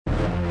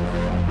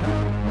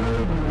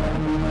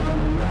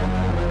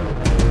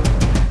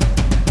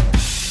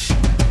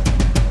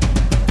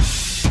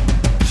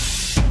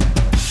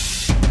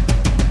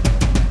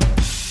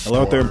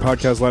Hello out there in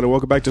podcast land, and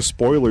welcome back to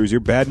Spoilers, your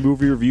bad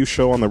movie review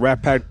show on the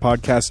Rat Pack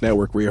Podcast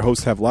Network, where your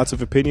hosts have lots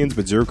of opinions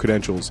but zero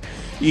credentials.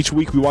 Each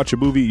week we watch a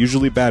movie,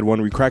 usually a bad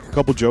one, we crack a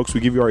couple jokes, we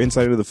give you our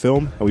insight into the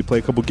film, and we play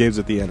a couple games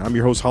at the end. I'm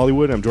your host,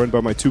 Hollywood. I'm joined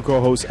by my two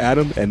co-hosts,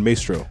 Adam and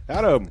Maestro.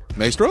 Adam.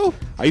 Maestro?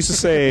 I used to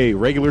say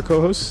regular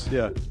co-hosts,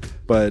 Yeah.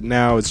 but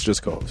now it's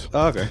just co-hosts.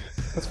 Oh, okay.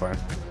 That's fine.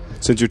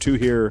 Since your two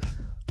here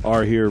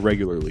are here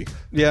regularly.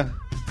 Yeah.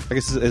 I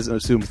guess it's an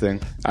assumed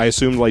thing. I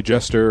assumed like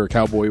Jester or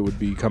Cowboy would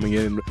be coming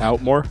in and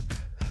out more.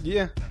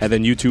 Yeah. And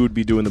then you two would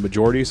be doing the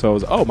majority, so I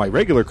was, my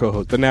regular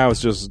co-host. But now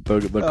it's just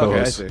the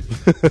co-host. Okay,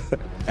 I see.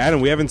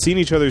 Adam, we haven't seen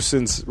each other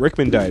since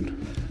Rickman died.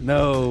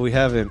 No, we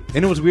haven't.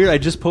 And it was weird. I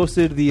just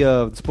posted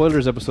the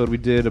spoilers episode we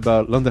did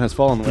about London Has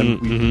Fallen when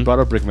we brought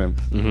up Rickman.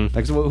 Mm-hmm.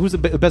 Like, so who's the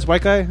best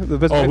white guy? The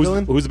best white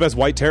villain? Who's the best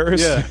white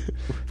terrorist? Yeah.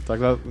 We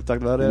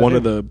talked about it. One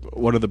of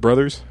the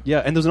brothers.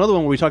 Yeah, and there's another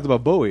one where we talked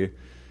about Bowie.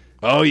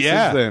 Oh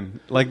yeah. Since then.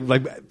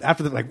 Like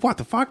after what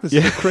the fuck? This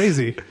is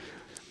crazy.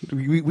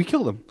 We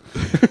killed him.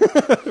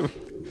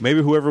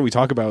 Maybe whoever we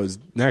talk about is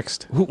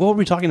next. What were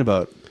we talking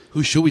about?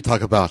 Who should we talk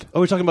about?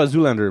 Oh, we're talking about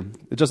Zoolander,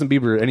 Justin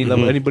Bieber,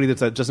 anybody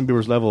that's at Justin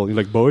Bieber's level. You're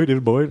like, Bowie,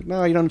 did Bowie?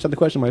 No, you don't understand the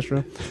question,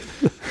 Maestro.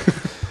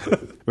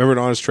 Remember an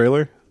Honest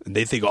Trailer?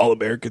 They think all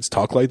Americans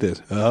talk like this.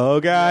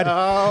 Oh, God.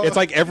 No. It's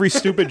like every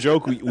stupid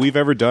joke we've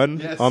ever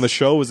done on the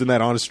show was in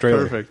that Honest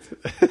Trailer. Perfect.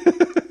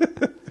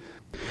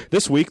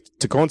 This week,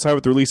 to coincide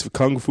with the release of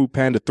Kung Fu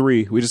Panda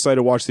 3, we decided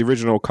to watch the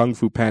original Kung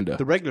Fu Panda.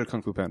 The regular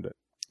Kung Fu Panda.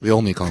 The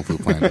only Kung Fu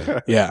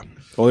Panda. Yeah.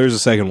 Well, there's a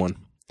second one.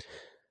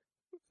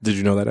 Did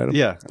you know that, Adam?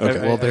 Yeah.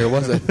 Okay. Well, there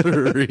was a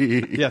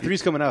 3. Yeah,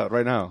 3's coming out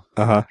right now.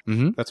 Uh-huh.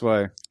 Mm-hmm. That's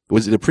why.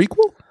 Was it a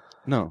prequel?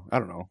 No, I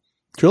don't know.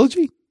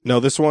 Trilogy? No,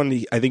 this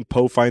one, I think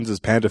Poe finds his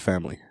panda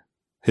family.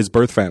 His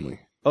birth family.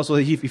 Also,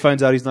 he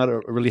finds out he's not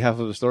really half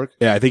of a stork.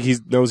 Yeah, I think he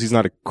knows he's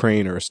not a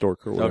crane or a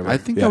stork or whatever. I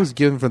think Yeah. that was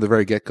given from the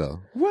very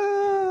get-go.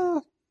 Well,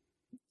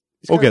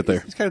 We'll get there.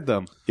 He's kind of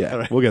dumb. Yeah, All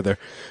right. we'll get there.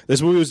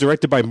 This movie was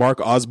directed by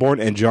Mark Osborne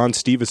and John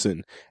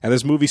Stevenson. And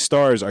this movie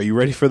stars, are you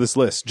ready for this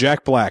list?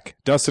 Jack Black,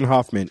 Dustin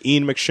Hoffman,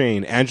 Ian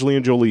McShane,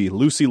 Angelina Jolie,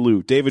 Lucy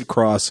Liu, David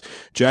Cross,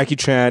 Jackie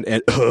Chan,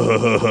 and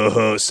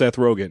Seth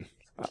Rogen.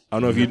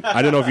 I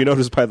don't know if you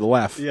noticed by the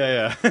laugh.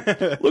 Yeah.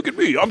 Look at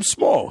me, I'm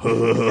small.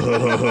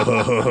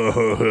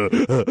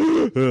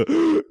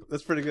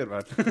 That's pretty good,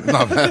 man.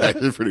 Not bad.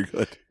 Actually, pretty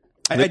good.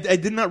 I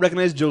did not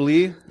recognize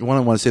Jolie I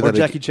want to say or that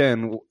Jackie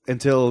Chan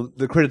until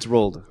the credits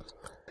rolled.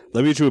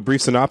 Let me get you a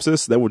brief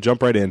synopsis, then we'll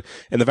jump right in.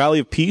 In the Valley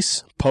of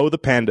Peace, Poe the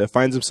panda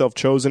finds himself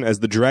chosen as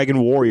the Dragon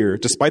Warrior,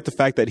 despite the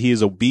fact that he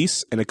is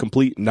obese and a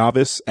complete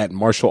novice at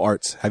martial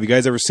arts. Have you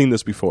guys ever seen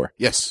this before?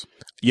 Yes.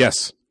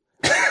 Yes.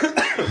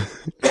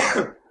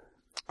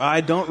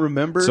 I don't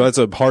remember. So that's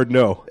a hard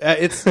no.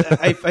 I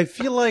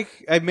feel like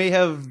I may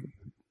have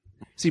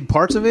seen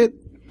parts of it.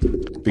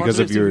 Because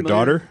of your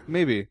daughter?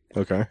 Maybe.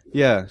 Okay.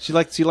 Yeah, she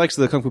likes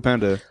the Kung Fu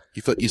Panda.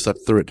 You slept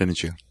through it,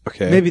 didn't you?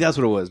 Okay. Maybe that's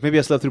what it was. Maybe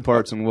I slept through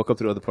parts and woke up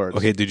through other parts.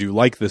 Okay, did you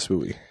like this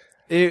movie?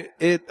 It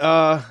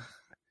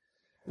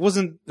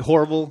wasn't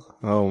horrible.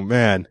 Oh,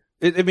 man.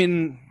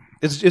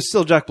 It's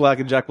still Jack Black,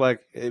 and Jack Black,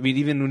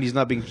 even when he's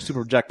not being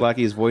super Jack Blacky,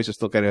 his voice is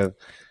still kind of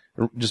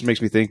just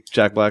makes me think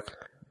Jack Black,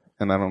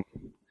 and I don't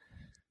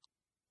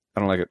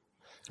like it.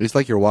 It's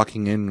like you're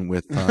walking in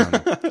with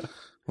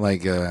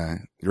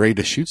ready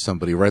to shoot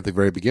somebody right at the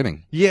very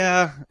beginning.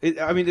 Yeah,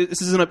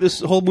 this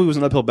whole movie was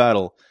an uphill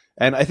battle,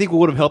 and I think what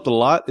would have helped a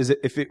lot is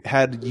if it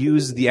had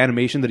used the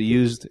animation that it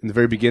used in the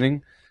very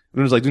beginning. When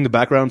it was like doing the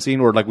background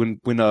scene, or like when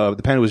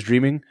the panda was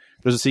dreaming,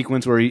 there's a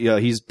sequence where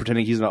he's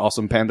pretending he's an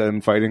awesome panda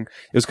and fighting.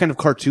 It was kind of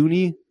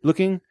cartoony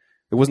looking.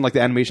 It wasn't like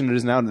the animation it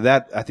is now. And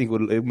that I think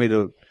it made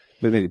a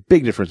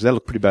big difference. That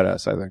looked pretty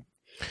badass, I think.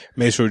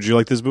 Maestro, did you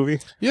like this movie?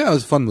 Yeah, it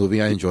was a fun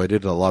movie. I enjoyed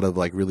it. A lot of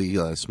like really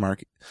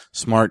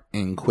smart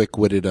and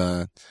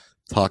quick-witted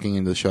talking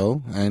in the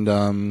show,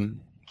 and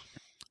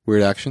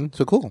weird action.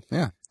 So cool.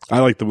 Yeah, I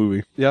like the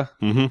movie. Yeah.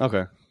 Mm-hmm.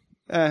 Okay.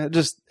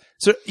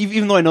 So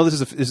even though I know this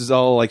is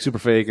all like super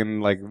fake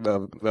and like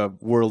the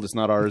world is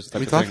not ours. What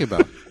are you talking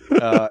about?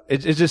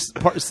 It's just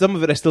some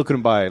of it I still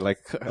couldn't buy. Like,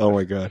 Oh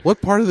my god.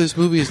 What part of this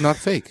movie is not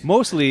fake?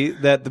 mostly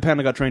that the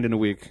panda got trained in a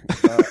week.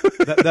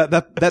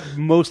 That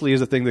mostly is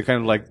a thing that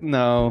kind of like,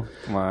 no,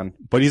 come on.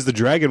 But he's the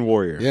Dragon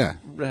Warrior. Yeah.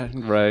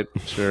 Right,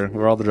 sure.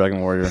 We're all the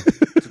Dragon Warrior.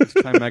 It's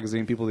Time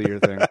Magazine People of the Year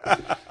thing.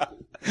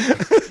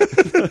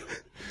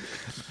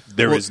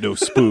 There is no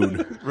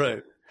spoon.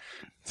 Right.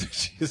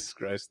 Jesus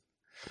Christ.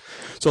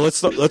 So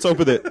let's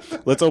open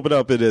it. Let's open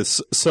up it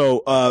is.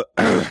 So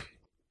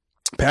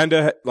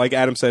Panda, like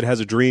Adam said, has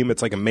a dream.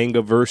 It's like a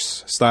manga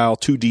verse style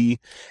 2D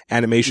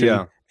animation.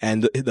 Yeah.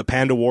 And the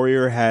Panda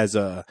Warrior has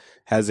a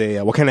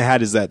what kind of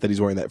hat is that he's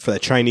wearing that for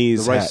that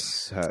Chinese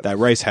rice hat? That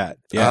rice hat.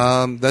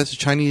 Yeah. That's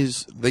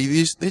Chinese. They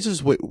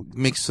just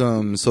make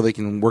some so they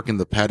can work in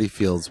the paddy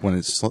fields when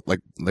it's like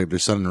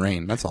there's sun and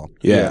rain. That's all.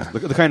 Yeah.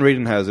 The kind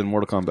Raiden has in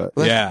Mortal Kombat.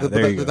 But Yeah,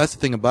 there you go. That's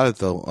the thing about it,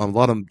 though. A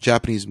lot of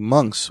Japanese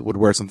monks would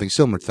wear something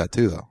similar to that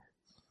too, though.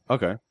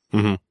 Okay.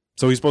 Mm-hmm.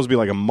 So he's supposed to be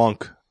like a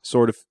monk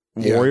sort of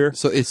warrior. Yeah.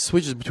 So it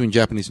switches between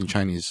Japanese and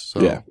Chinese.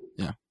 So, Yeah.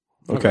 Yeah.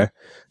 Okay.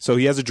 So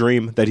he has a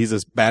dream that he's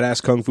this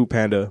badass Kung Fu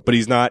Panda, but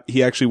he's not.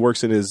 He actually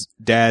works in his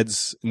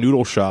dad's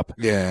noodle shop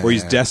Yeah. where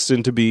he's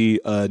destined to be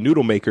a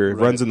noodle maker. It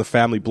runs in the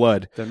family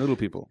blood. They're noodle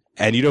people.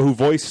 And you know who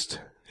voiced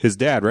his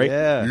dad, right?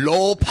 Yeah.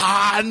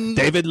 Lopan.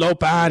 David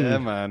Lopan. Yeah,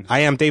 man. I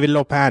am David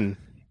Lopan.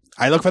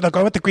 I look for the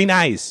girl with the green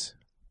eyes.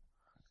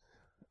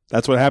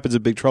 That's what happens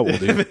in Big Trouble,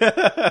 dude.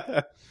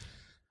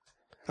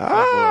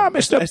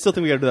 Mr. I still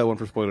think we got to do that one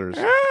for spoilers.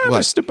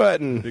 What? Mr.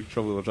 Button. Big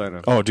Trouble in Little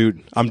China. Oh,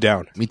 dude, I'm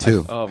down. Me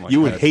too. Oh my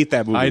You would God. hate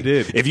that movie. I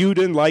did. If you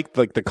didn't like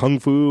the kung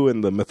fu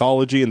and the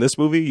mythology in this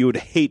movie, you would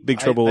hate Big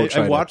Trouble in Little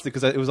China. I watched it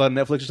because it was on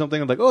Netflix or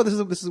something. I'm like, oh, this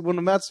is one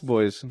of Matt's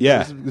boys.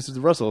 Yeah. This is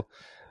Russell.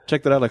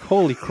 Check that out. Like,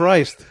 holy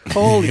Christ.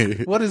 Holy,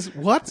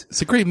 what?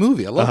 It's a great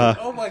movie. I love it.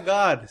 Oh my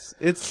God.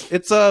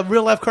 It's a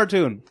real life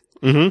cartoon.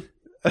 Mm-hmm.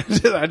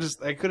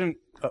 I couldn't.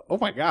 Oh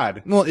my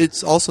God. Well,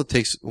 it's also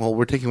takes. Well,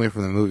 we're taking away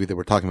from the movie that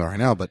we're talking about right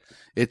now, but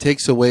it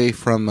takes away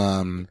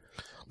from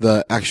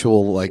the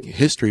actual like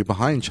history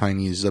behind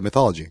Chinese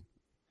mythology.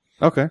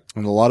 Okay.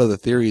 And a lot of the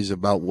theories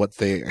about what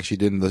they actually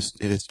did in this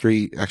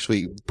history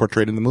actually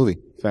portrayed in the movie.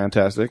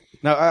 Fantastic.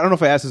 Now, I don't know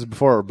if I asked this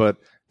before, but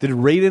did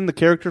Raiden, the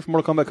character from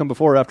Mortal Kombat, come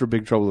before or after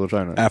Big Trouble in Little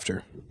China?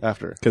 After.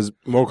 After. Because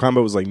Mortal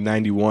Kombat was like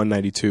 91,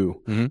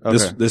 92. Mm-hmm.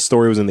 Okay. This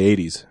story was in the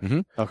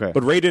 80s. Okay.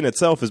 But Raiden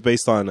itself is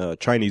based on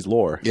Chinese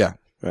lore. Yeah.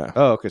 Yeah.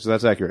 Oh, okay. So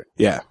that's accurate.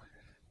 Yeah.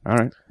 All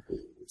right.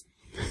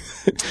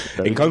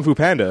 In Kung Fu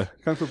Panda,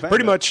 Kung Fu Panda.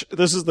 pretty much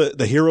this is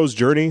the hero's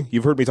journey.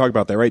 You've heard me talk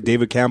about that, right?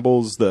 David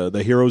Campbell's the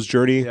hero's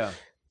journey. Yeah.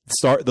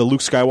 The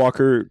Luke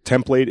Skywalker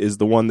template is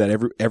the one that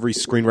every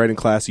screenwriting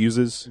class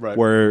uses, Right.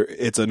 where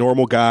it's a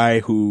normal guy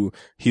who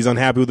he's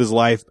unhappy with his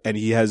life and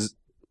he has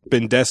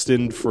been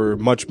destined for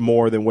much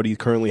more than what he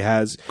currently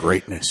has.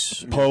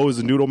 Greatness. Poe is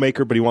a noodle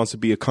maker, but he wants to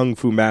be a kung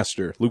fu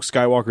master. Luke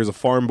Skywalker is a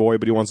farm boy,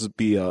 but he wants to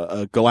be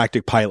a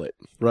galactic pilot.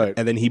 Right.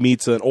 And then he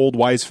meets an old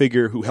wise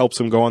figure who helps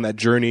him go on that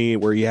journey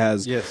where he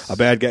has Yes. a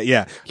bad guy.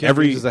 Yeah.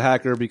 Every as a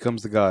hacker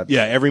becomes the god.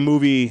 Yeah, every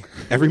movie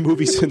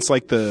since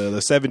like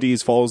the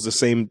 70s follows the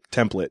same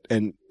template,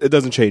 and it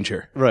doesn't change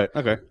here. Right.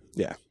 Okay.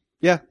 Yeah.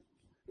 Yeah.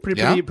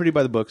 Pretty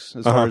by the books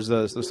as far as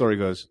the story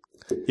goes.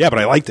 Yeah, but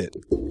I liked it.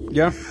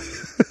 Yeah.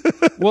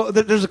 Well,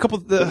 there's a couple.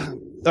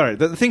 All right.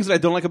 The things that I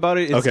don't like about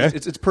it. Okay.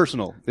 It's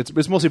personal.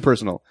 It's mostly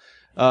personal.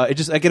 I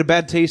get a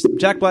bad taste.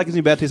 Jack Black gives me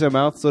a bad taste in my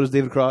mouth. So does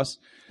David Cross.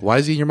 Why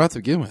is he in your mouth to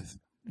begin with?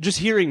 Just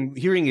hearing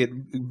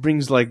it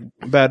brings like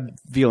bad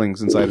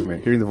feelings inside of me.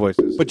 Hearing the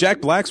voices. But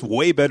Jack Black's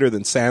way better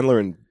than Sandler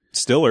and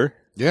Stiller.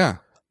 Yeah.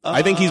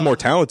 I think he's more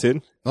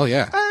talented. Oh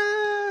yeah.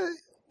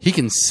 He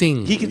can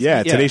sing. he can.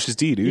 Yeah, Tenacious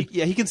D, dude.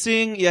 He can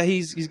sing. Yeah,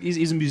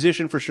 he's a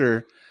musician for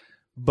sure.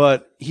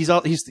 But he's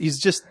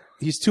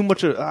too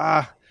much.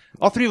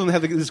 All three of them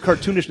have this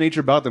cartoonish nature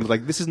about them.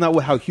 Like, this is not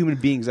how human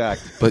beings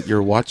act. But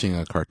you're watching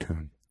a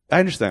cartoon. I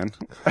understand.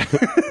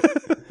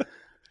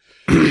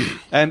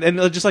 and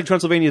just like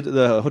Transylvania,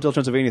 the Hotel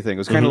Transylvania thing, it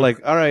was kind of like,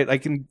 all right, I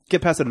can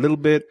get past it a little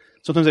bit.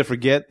 Sometimes I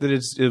forget that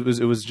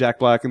it was Jack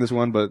Black in this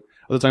one, but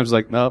other times it's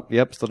like, no,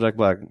 yep, still Jack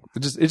Black.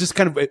 It just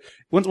kind of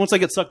once I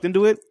get sucked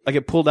into it, I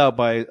get pulled out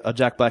by a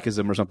Jack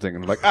Blackism or something,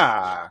 and I'm like,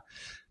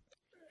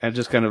 and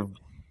just kind of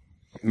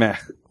meh.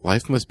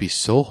 Life must be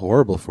so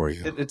horrible for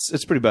you.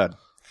 It's pretty bad.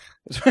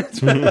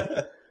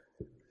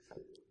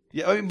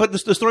 Yeah, I mean, but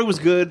the story was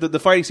good. The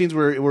fighting scenes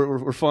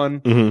were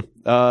fun.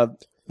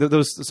 There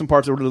was some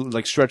parts that were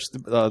like stretched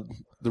the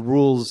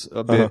rules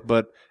a bit,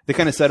 but they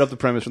kind of set up the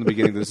premise from the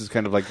beginning that this is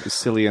kind of like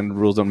silly and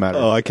rules don't matter.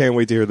 Oh, I can't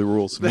wait to hear the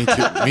rules. Me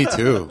too. Me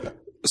too.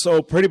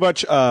 So pretty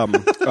much,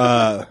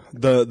 the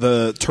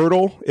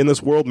turtle in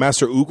this world,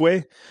 Master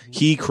Oogway,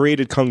 he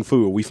created Kung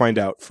Fu. We find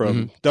out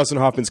from Dustin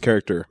Hoffman's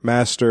character,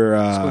 Master,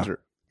 Splinter.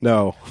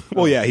 No.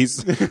 Well, yeah,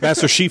 he's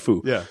Master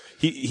Shifu. Yeah.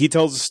 He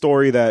tells a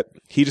story that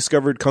he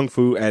discovered Kung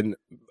Fu and,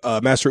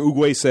 Master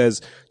Oogway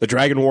says the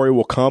Dragon Warrior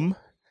will come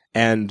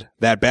and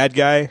that bad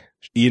guy,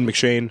 Ian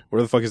McShane,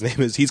 whatever the fuck his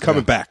name is, he's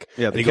coming back.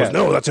 Yeah, and the he goes, cat.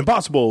 no, that's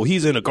impossible.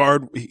 He's in a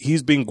guard.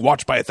 He's being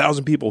watched by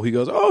 1,000 people. He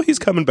goes, oh, he's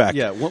coming back.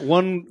 Yeah,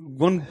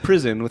 one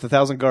prison with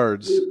 1,000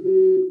 guards.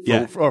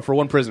 Yeah. For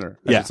one prisoner.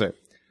 I should say.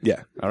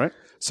 Yeah. All right.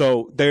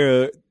 So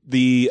the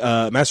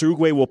Master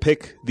Oogway will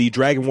pick the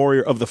Dragon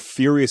Warrior of the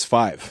Furious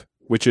Five,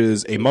 which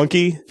is a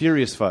monkey.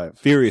 Furious 5.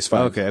 Furious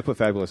Five. Okay, I put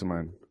Fabulous in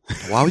mine.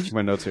 Why would you?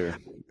 My notes here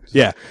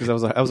Yeah. because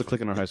I was a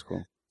clique in our high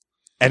school.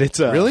 And it's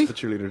Really? The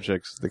cheerleader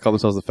chicks. They call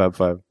themselves the Fab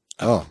Five.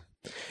 Oh.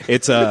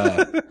 It's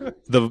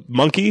the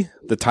monkey,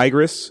 the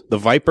tigress, the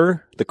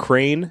viper, the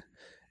crane,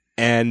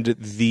 and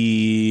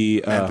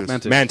the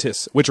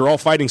mantis, which are all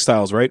fighting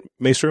styles, right,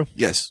 Maestro?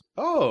 Yes.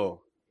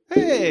 Oh,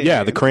 hey.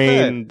 Yeah, the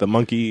crane, the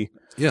monkey.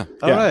 Yeah.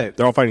 All Yeah, right.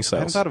 they're all fighting I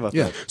hadn't styles. thought about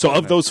Yeah. that. So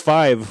of those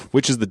five,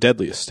 which is the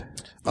deadliest?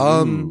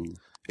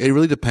 It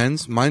really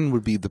depends. Mine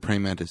would be the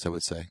praying mantis, I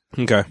would say.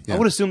 Okay. Yeah. I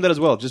would assume that as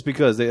well, just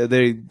because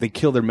they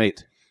kill their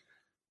mate.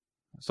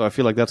 So I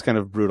feel like that's kind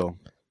of brutal.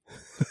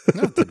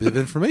 That's a bit of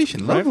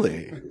information.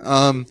 Lovely.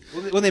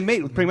 When they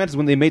mate with praying mantis,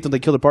 when they mate, don't they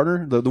kill their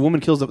partner? The woman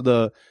kills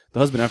the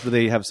husband after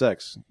they have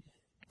sex.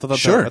 I thought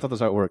Sure. I thought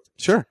that's how it worked.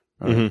 Sure.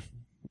 All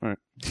right.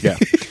 Yeah.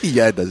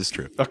 Yeah, it does. It's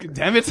true. Okay,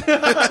 damn it.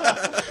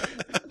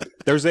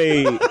 There's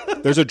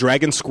a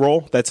dragon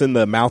scroll that's in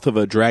the mouth of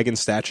a dragon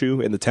statue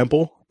in the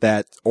temple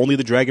that only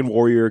the dragon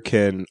warrior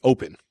can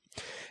open.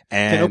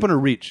 And Can open or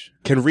reach?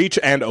 Can reach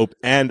and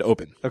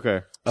open.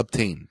 Okay.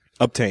 Obtain.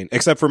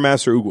 Except for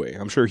Master Uguay.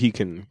 I'm sure he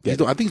can get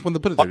it. I think he's one to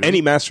put it there.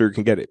 Any master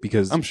can get it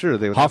because I'm sure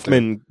they would.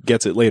 Hoffman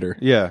gets it later.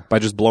 Yeah. By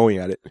just blowing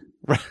at it.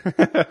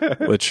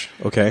 Which,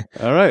 okay.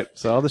 All right.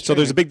 So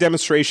there's a big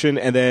demonstration,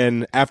 and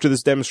then after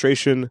this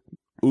demonstration,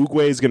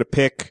 Uguay is going to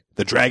pick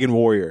the Dragon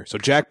Warrior. So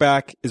Jack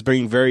Black is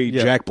being very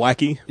Jack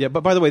Blacky. Yeah,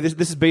 but by the way, this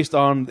is based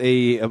on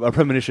a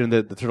premonition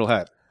that the turtle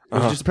had. It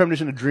was just a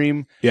premonition, a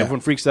dream. Yeah. Everyone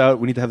freaks out.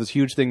 We need to have this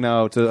huge thing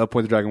now to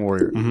appoint the Dragon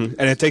Warrior. Mm-hmm.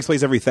 And it takes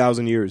place every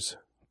 1,000 years.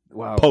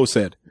 Wow. Poe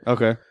said.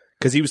 Okay.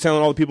 Because he was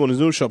telling all the people in his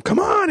noodle shop, come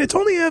on, it's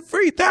only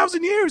every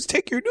 1,000 years.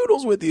 Take your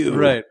noodles with you.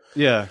 Right.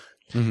 Yeah.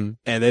 Mm-hmm.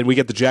 And then we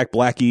get the Jack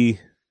Blacky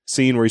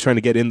scene where he's trying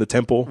to get in the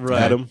temple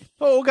at him.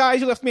 Oh, guys,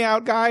 you left me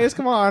out, guys.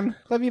 Come on.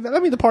 Let me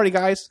the party,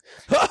 guys.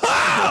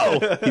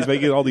 He's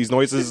making all these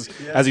noises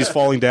as he's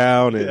falling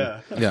down.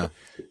 And Yeah.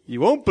 You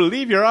won't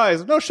believe your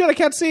eyes. No shit, I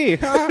can't see.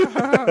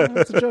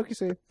 That's a joke, you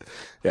see.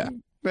 Yeah.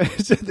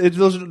 It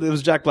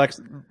was Jack Black's,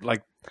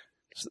 like,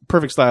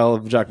 perfect style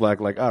of Jack Black.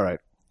 Like, all right,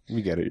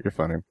 we get it. You're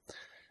funny.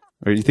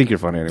 Or you think you're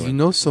funny anyway. You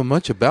know so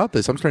much about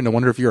this. I'm starting to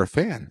wonder if you're a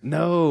fan.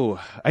 No,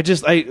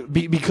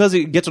 because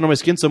it gets under my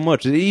skin so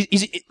much.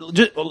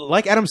 Just,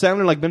 like Adam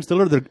Sandler, like Ben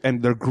Stiller,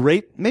 they're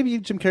great. Maybe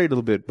Jim Carrey a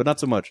little bit, but not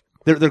so much.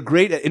 They're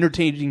great at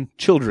entertaining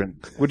children,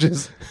 which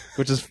is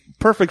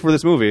perfect for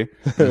this movie.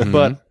 Mm-hmm.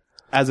 But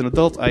as an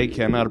adult, I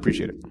cannot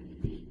appreciate it.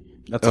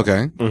 That's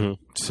okay. Mm-hmm.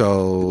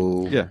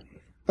 So yeah,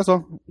 that's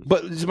all.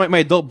 But just my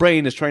adult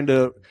brain is trying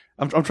to.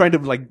 I'm trying to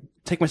like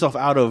take myself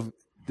out of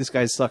this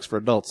guy sucks for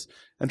adults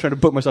and trying to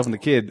put myself in the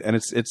kid, and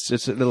it's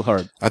a little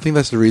hard. I think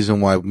that's the reason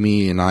why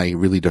me and I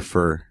really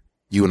defer.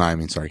 You and I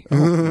mean, sorry.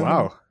 Oh,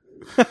 wow.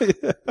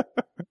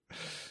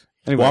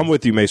 Anyway. Well, I'm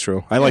with you,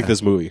 Maestro. I like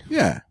this movie.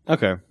 Yeah.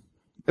 Okay.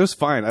 It was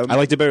fine. I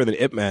liked it better than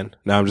Ip Man.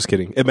 No, I'm just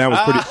kidding. Ip Man was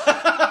pretty.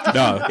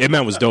 No, Ip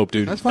Man was dope,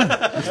 dude. That's fine.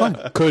 That's fine.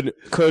 Could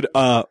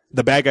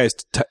the bad guy's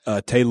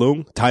Tai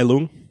Lung?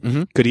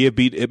 Mm-hmm. Could he have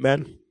beat Ip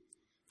Man?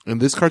 In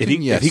this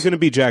cartoon, yes. If he couldn't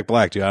beat Jack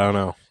Black, dude, I don't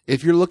know.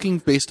 If you're looking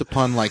based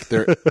upon like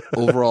their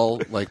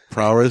overall like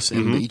prowess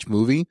in each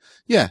movie,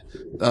 yeah,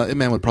 Ip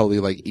Man would probably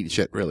like eat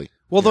shit. Really.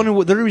 Well, the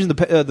only reason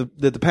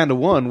the Panda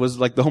won was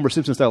like the Homer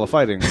Simpson style of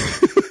fighting.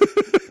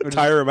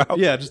 Tire him out.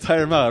 Yeah, just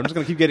tire him out. I'm just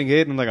gonna keep getting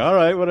hit, and I'm like, all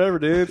right, whatever,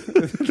 dude.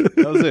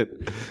 That was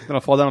it. Then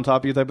I'll fall down on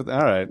top of you, type of thing.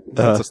 All right,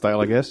 that's a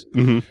style, I guess.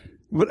 Mm-hmm.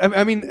 But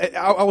I mean,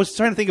 I was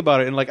trying to think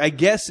about it, and like, I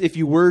guess if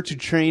you were to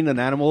train an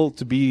animal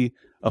to be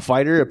a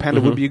fighter, a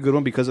panda would be a good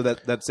one because of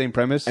that same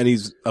premise. And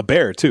he's a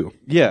bear too.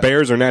 Yeah,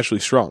 bears are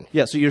naturally strong.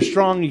 Yeah, so you're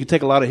strong. You can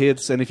take a lot of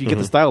hits, and if you get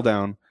the style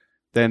down,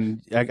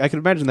 then I can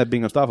imagine that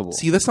being unstoppable.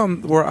 See, that's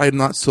not where I'm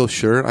not so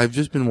sure. I've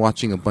just been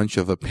watching a bunch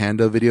of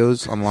panda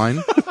videos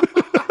online.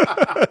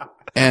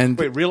 And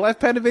wait, real life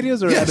panda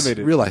videos or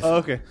animated? Real life. Oh,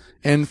 okay.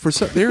 And for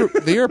some,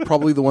 they are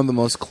probably one of the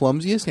most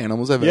clumsiest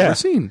animals I've ever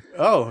seen.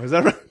 Oh, is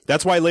that right?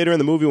 That's why later in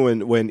the movie,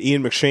 when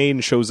Ian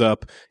McShane shows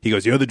up, he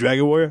goes, "You're the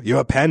Dragon Warrior.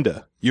 You're a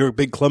panda. You're a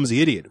big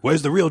clumsy idiot.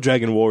 Where's the real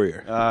Dragon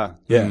Warrior?"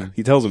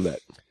 He tells him that.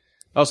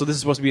 Oh, so this is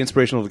supposed to be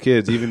inspirational to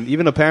kids.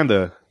 Even a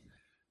panda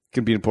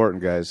can be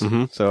important, guys.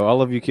 Mm-hmm. So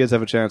all of you kids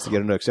have a chance to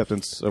get an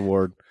acceptance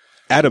award.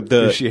 Adam,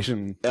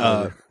 appreciation.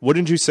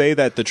 Wouldn't you say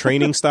that the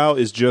training style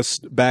is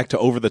just back to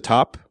over the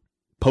top?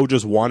 Poe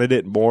just wanted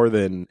it more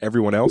than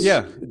everyone else.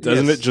 Yeah.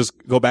 Doesn't it just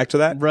go back to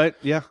that? Right,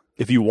 yeah.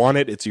 If you want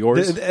it, it's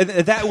yours.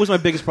 That was my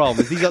biggest problem.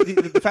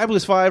 The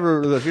Fabulous Five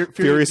or the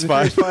Furious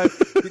Five.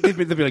 They'd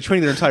be like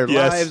training their entire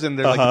lives, and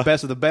they're like the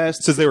best of the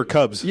best. Since they were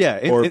cubs.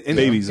 Yeah. Or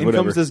babies, in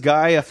whatever. comes this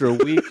guy after a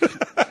week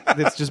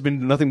that's just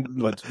been nothing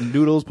but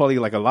noodles, probably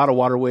like a lot of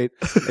water weight.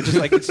 It's just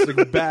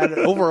like bad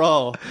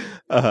overall.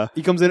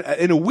 He comes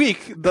in a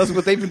week, does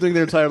what they've been doing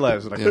their entire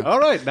lives. Like, all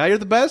right, now you're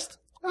the best?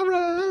 All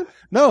right.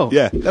 No.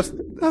 Yeah.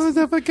 I was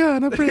never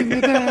gonna bring you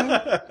down.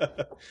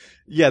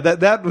 Yeah,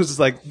 that was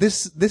like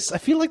this. I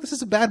feel like this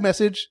is a bad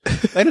message.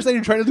 I understand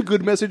you're trying to do a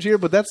good message here,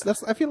 but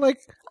that's. I feel like.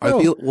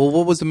 Well,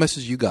 what was the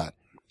message you got?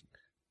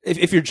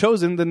 If you're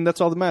chosen, then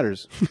that's all that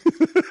matters.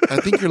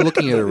 I think you're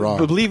looking at it wrong.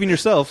 Believe in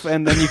yourself,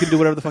 and then you can do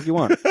whatever the fuck you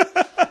want.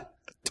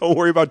 Don't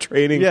worry about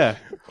training. Yeah,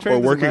 or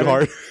working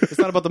hard. It's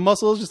not about the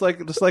muscles, just like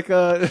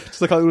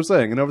Hollywood was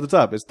saying, and over the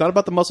top. It's not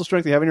about the muscle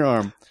strength you have in your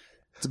arm.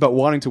 It's about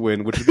wanting to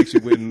win, which makes you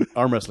win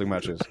arm wrestling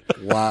matches.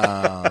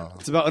 Wow.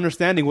 It's about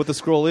understanding what the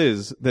scroll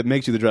is that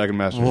makes you the Dragon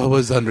Master. What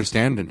was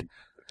understanding?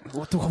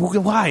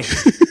 Why?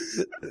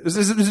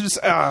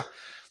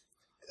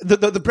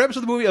 The premise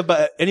of the movie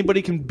about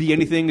anybody can be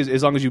anything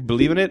as long as you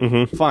believe in it.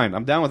 Fine,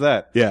 I'm down with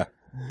that. Yeah.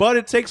 But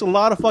it takes a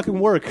lot of fucking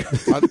work.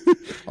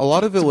 A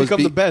lot of it was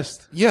become the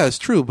best. Yeah, it's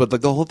true. But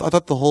like I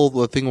thought the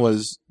whole thing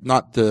was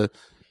not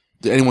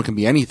anyone can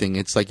be anything.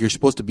 It's like you're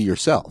supposed to be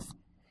yourself.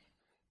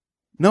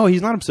 No,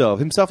 he's not himself.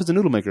 Himself is a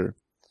noodle maker.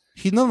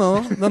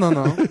 No.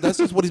 That's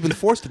just what he's been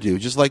forced to do.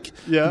 Just like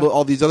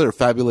all these other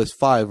Fabulous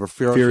Five or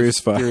Furious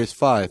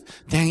Five.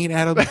 Dang it,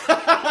 Adam.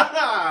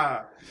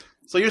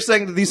 So you're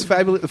saying that these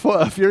fabulous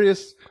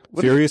Furious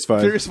Furious 5.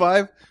 Furious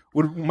 5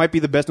 might be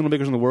the best noodle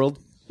makers in the world?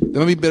 They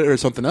might be better at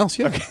something else.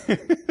 Yeah.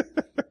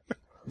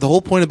 The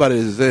whole point about it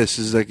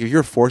is like if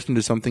you're forced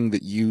into something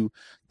that you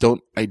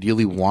don't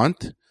ideally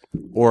want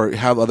or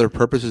have other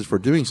purposes for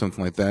doing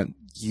something like that,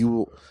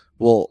 you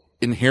will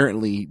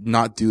inherently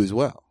not do as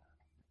well.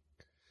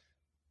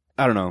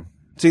 I don't know.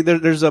 See,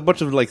 there's a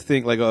bunch of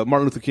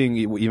Martin Luther King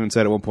even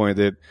said at one point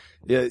that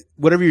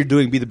whatever you're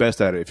doing, be the best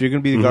at it. If you're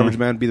going to be the garbage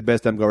man, be the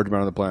best damn garbage man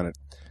on the planet.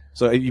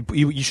 So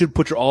you should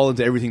put your all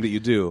into everything that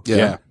you do.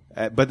 Yeah.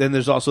 But then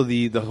there's also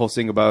the whole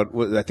thing about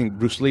I think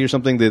Bruce Lee or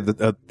something,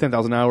 the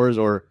 10,000 hours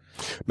or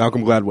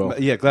Malcolm Gladwell.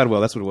 yeah, Gladwell.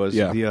 That's what it was.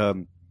 Yeah.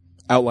 The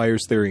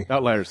Outliers theory.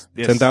 Outliers.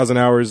 Yes. 10,000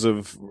 hours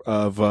of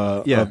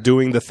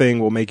doing the thing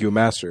will make you a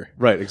master.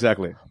 Right.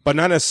 Exactly. But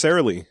not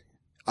necessarily.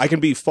 I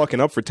can be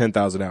fucking up for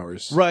 10,000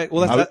 hours. Right.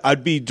 Well,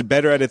 I'd be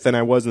better at it than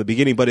I was in the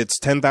beginning, but it's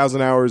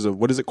 10,000 hours of,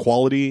 what is it,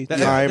 quality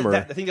time? I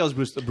think that was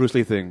Bruce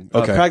Lee thing.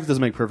 Okay. Practice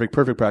doesn't make perfect.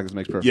 Perfect practice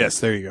makes perfect. Yes,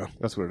 there you go.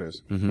 That's what it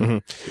is.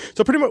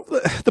 So pretty much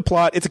the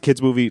plot, it's a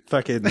kid's movie.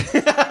 Fucking,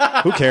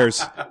 who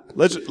cares?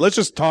 Let's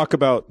just talk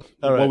about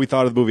what we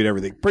thought of the movie and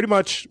everything. Pretty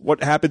much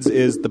what happens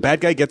is the bad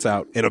guy gets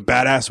out in a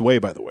badass way,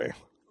 by the way.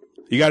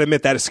 You got to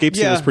admit that escape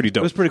scene was pretty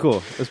dope. It was pretty cool.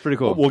 It was pretty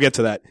cool. We'll get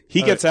to that.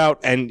 He gets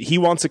out and he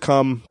wants to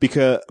come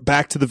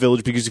back to the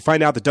village because you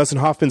find out that Dustin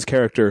Hoffman's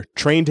character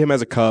trained him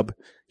as a cub.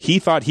 He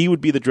thought he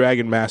would be the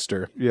Dragon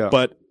Master. Yeah.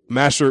 But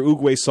Master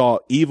Oogway saw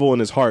evil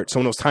in his heart. So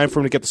when it was time for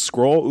him to get the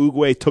scroll,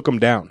 Oogway took him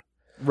down.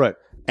 Right.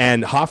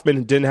 And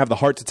Hoffman didn't have the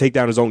heart to take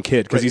down his own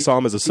kid because he saw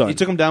him as a son. He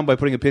took him down by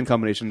putting a pin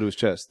combination into his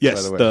chest.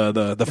 Yes, by the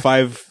way. the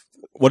five.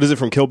 What is it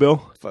from Kill Bill?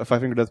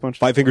 Five-finger death punch.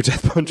 5-finger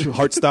death punch,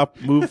 heart stop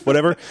move,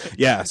 whatever.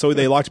 Yeah, so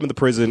they locked him in the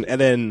prison, and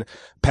then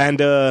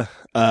Panda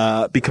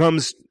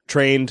becomes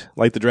trained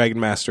like the Dragon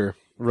Master,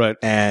 Right.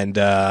 and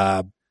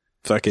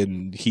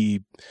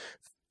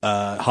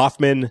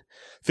Hoffman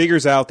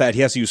figures out that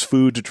he has to use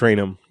food to train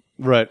him.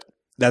 Right.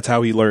 That's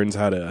how he learns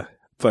how to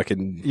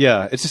fucking.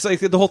 Yeah, it's just like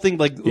the whole thing.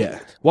 Like,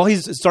 while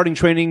he's starting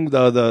training,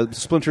 the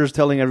Splinters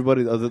telling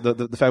everybody,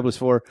 the Fabulous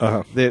Four,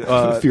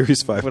 that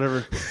Furious 5,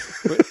 whatever.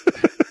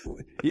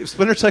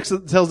 Splinter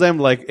tells them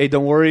like, "Hey,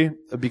 don't worry,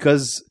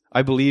 because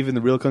I believe in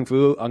the real kung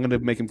fu. I'm going to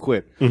make him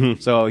quit."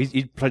 So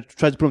he tries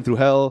to put him through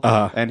hell,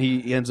 and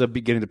he ends up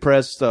getting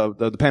depressed.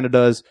 The panda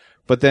does,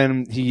 but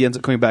then he ends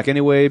up coming back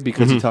anyway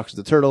because he talks to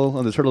the turtle,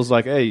 and the turtle's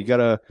like, "Hey, you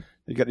gotta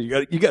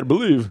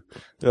believe."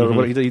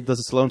 He does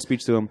a Sloan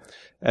speech to him,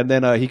 and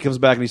then he comes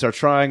back and he starts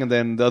trying, and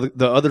then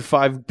the other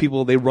 5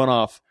 people, they run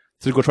off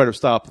to go try to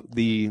stop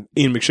the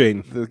Ian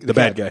McShane, the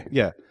bad guy.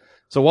 Yeah.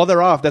 So while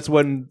they're off, that's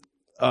when.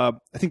 I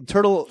think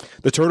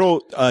the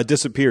turtle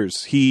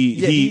disappears.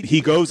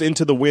 He goes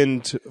into the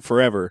wind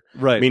forever.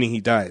 Right. Meaning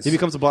he dies. He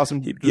becomes a blossom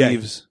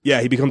leaves.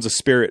 Yeah, he becomes a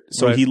spirit.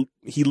 So Right.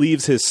 he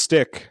leaves his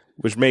stick,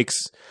 which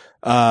makes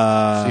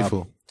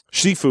Shifu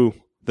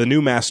the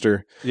new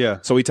master. Yeah.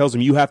 So he tells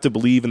him, you have to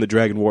believe in the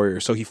Dragon Warrior.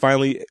 So he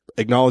finally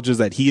acknowledges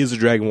that he is a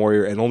Dragon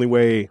Warrior, and the only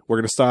way we're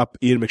going to stop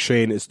Ian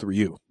McShane is through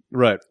you.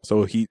 Right.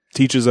 So he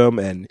teaches him,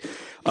 and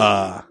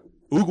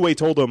Oogway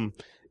told him,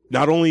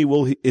 not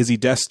only is he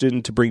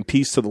destined to bring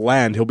peace to the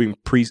land, he'll bring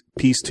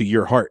peace to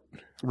your heart.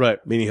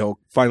 Right. Meaning he'll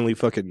finally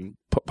fucking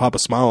pop a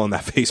smile on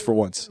that face for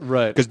once.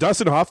 Right. Because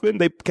Dustin Hoffman,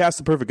 they cast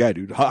the perfect guy,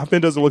 dude.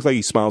 Hoffman doesn't look like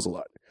he smiles a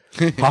lot.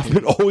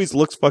 Hoffman always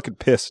looks fucking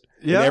pissed.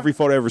 Yeah. In every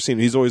photo I've ever seen,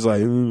 he's always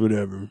like,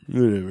 whatever.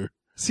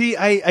 See,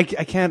 I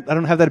can't, I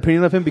don't have that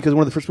opinion of him because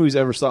one of the first movies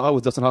I ever saw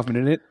with Dustin Hoffman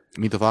in it.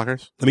 Meet the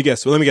Fockers? Let me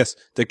guess.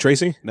 Dick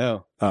Tracy?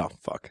 No. Oh,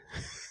 fuck.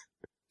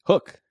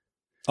 Hook.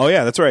 Oh,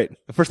 yeah, that's right.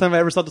 The first time I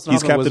ever saw Dustin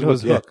He's Hoffman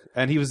was Captain Hook.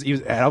 And he was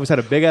I always had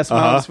a big ass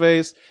smile on his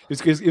face.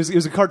 He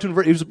was a cartoon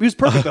version. He was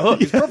perfect, the Hook.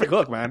 He was perfect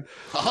Hook, man.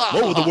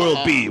 What would the world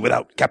be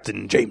without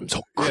Captain James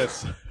Hook?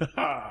 Yes.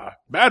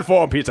 Bad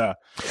form, Peter.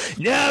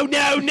 No,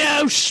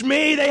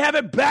 Shmee, they have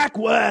it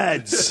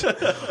backwards.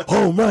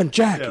 Home run,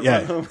 Jack.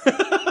 Yeah.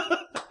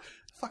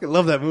 Fucking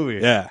love that movie.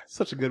 Yeah.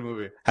 Such a good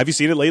movie. Have you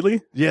seen it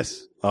lately?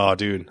 Yes. Oh,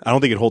 dude. I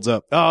don't think it holds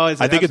up. Oh,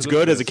 I think it's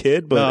good as a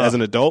kid, but as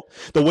an adult,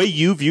 the way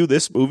you view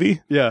this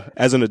movie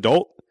as an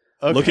adult,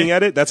 looking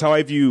at it, that's how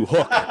I view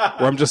Hook,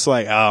 where I'm just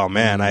like, oh,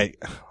 man, I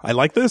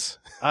like this.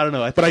 I don't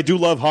know. But I do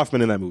love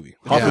Hoffman in that movie.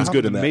 Hoffman's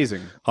good in that.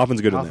 Amazing.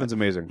 Hoffman's good Hoffman's in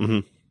that. amazing. Mm-hmm.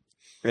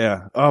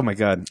 Yeah. Oh, my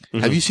God.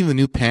 Have you seen the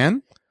new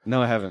Pan?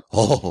 No, I haven't.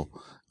 Oh.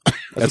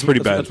 That's pretty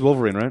bad. That's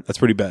Wolverine, right? That's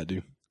pretty bad,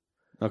 dude.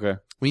 Okay.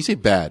 When you say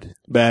bad.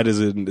 Bad as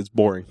in it's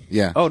boring.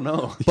 Yeah. Oh,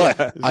 no.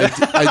 But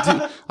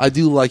I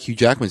do like Hugh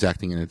Jackman's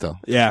acting in it, though.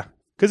 Yeah.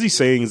 Because he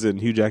sings and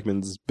Hugh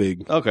Jackman's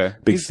big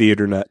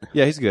theater nut.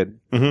 Yeah, he's good.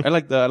 Mm-hmm.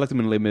 I liked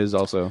him in Les Mis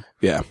also.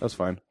 Yeah. That's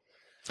fine.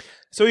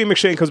 So Ian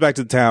McShane comes back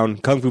to the town.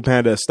 Kung Fu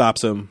Panda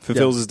stops him,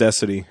 fulfills his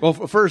destiny. Well,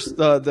 first,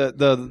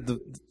 the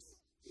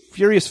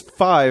Furious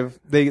 5,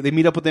 they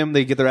meet up with them,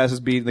 they get their asses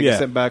beat, and they get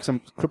sent back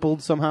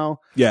crippled somehow.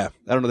 Yeah.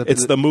 I don't know.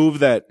 It's the move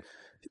that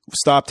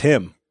stopped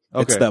him.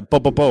 It's the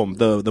boom,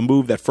 the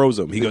move that froze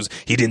him. He goes,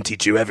 he didn't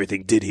teach you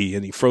everything, did he?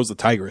 And he froze the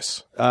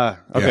tigress. Okay.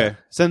 Yeah.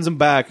 Sends him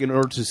back in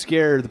order to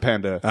scare the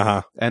panda.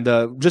 Uh-huh.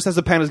 And just as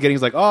the panda's getting,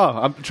 he's like,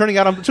 turns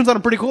out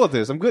I'm pretty cool at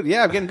this. I'm good.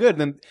 Yeah, I'm getting good.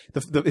 And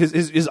then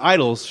his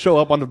idols show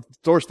up on the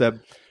doorstep,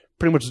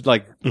 pretty much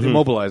like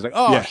immobilized.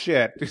 Like,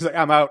 shit. He's like,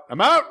 I'm out.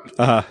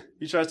 Uh-huh.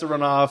 He tries to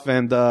run off,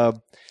 and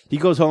he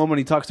goes home and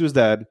he talks to his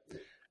dad.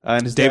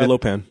 And his David dad,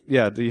 Lopan.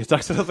 Yeah, he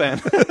talks to the fan.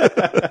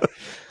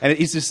 And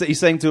he's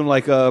saying to him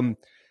like,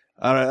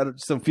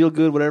 some feel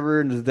good,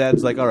 whatever. And his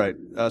dad's like, all right,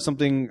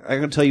 something, I'm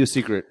going to tell you a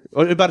secret.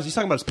 He's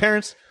talking about his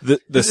parents.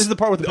 This is the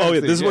part with the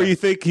parents. This is where you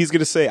think he's going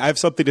to say, I have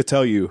something to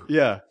tell you.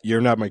 Yeah.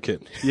 You're not my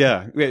kid.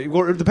 Yeah.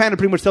 Well, the panda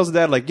pretty much tells the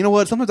dad, like, you know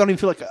what? Sometimes I don't even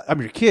feel like I'm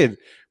your kid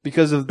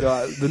because of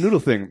the noodle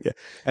thing. Yeah.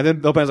 And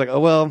then the panda's like, oh,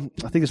 well,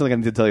 I think there's something I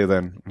need to tell you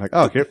then. I'm like,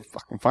 oh, here,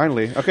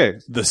 finally. Okay.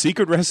 The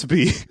secret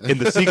recipe in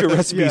the secret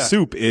recipe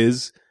soup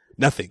is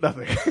nothing.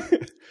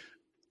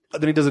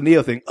 Then he does a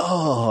Neo thing.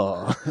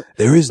 Oh,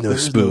 there is no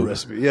spoon. No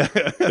recipe. Yeah.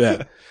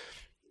 Yeah.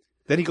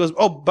 Then he goes,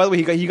 oh, by the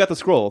way, he got the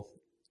scroll.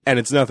 And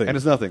it's nothing.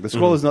 The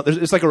scroll is not.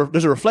 It's like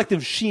there's a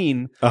reflective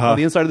sheen on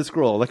the inside of the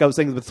scroll. Like I was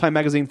saying with the Time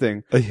Magazine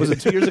thing. Was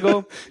it 2 years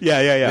ago?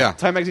 Yeah.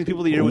 Time Magazine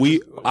People of the Year.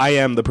 I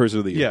am the person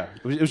of the year.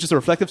 Yeah. It was just a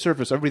reflective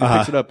surface. Everybody that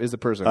picks it up is the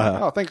person.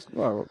 Oh, thanks.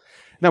 Oh.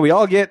 Now we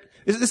all get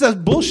this is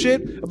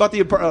bullshit about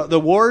the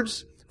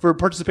awards for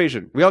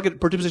participation. We all get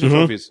participation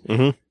trophies.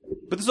 Mm-hmm.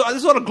 But this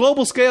is on a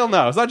global scale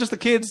now. It's not just the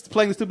kids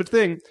playing the stupid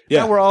thing. Yeah.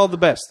 Now we're all the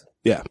best.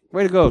 Yeah.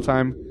 Way to go,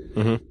 Time.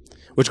 Mm-hmm.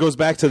 Which goes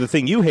back to the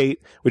thing you hate,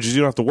 which is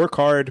you don't have to work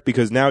hard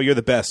because now you're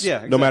the best. Yeah,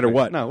 exactly. No matter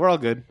what. No, we're all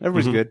good.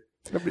 Everybody's good.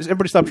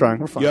 Everybody stop trying.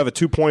 We're fine. You have a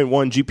 2.1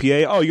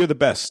 GPA. Oh, you're the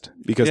best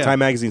because Time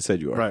Magazine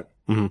said you are. Right.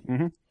 Mm-hmm.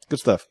 Mm-hmm. Good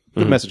stuff.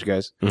 Good message,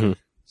 guys. Mm-hmm.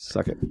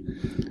 Suck it.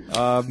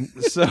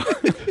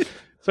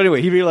 So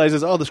anyway, he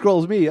realizes, oh, the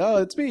scroll is me. Oh,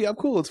 it's me. I'm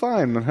cool. It's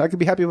fine. I can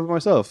be happy with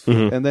myself.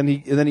 Mm-hmm. And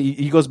then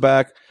he goes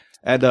back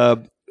and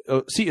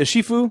see a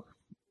Shifu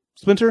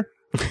Splinter.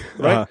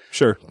 Right?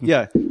 Sure.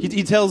 Yeah.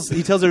 He tells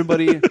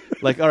everybody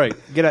like, all right,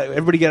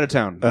 everybody get out of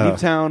town. Leave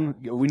town.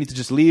 We need to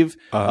just leave.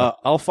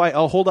 I'll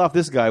hold off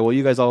this guy while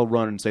you guys all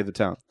run and save the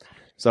town.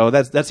 So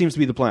that seems to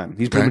be the plan.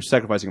 He's pretty much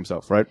sacrificing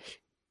himself, right?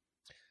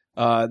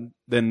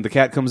 Then the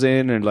cat comes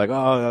in and like,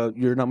 oh,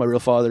 you're not my real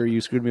father.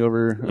 You screwed me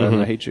over.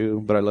 I hate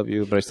you, but I love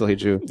you, but I still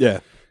hate you. Yeah.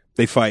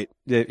 They fight.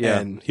 Yeah.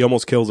 And he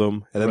almost kills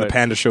him. And then the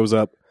panda shows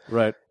up.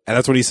 Right. And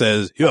that's when he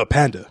says, "You're a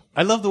panda."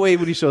 I love the way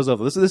when he shows up.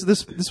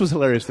 This was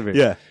hilarious to me.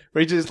 Yeah,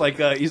 where he just like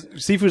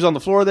Sifu's on the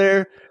floor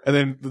there, and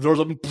then the doors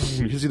open.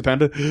 You see the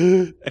panda,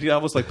 and he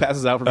almost like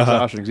passes out from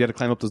exhaustion because he had to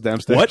climb up those damn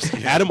stairs.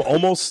 What? Adam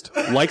almost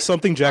liked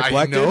something Jack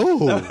Black did.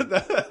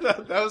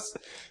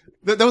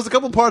 That was a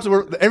couple parts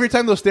where every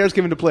time those stairs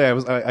came into play,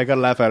 I got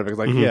to laugh at it because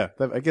like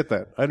I get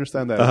that, I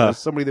understand that. As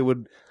somebody that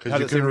would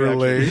because you can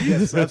relate.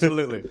 Yes,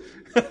 absolutely.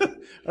 I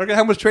don't care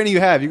how much training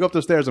you have. You go up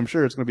those stairs, I'm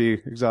sure it's going to be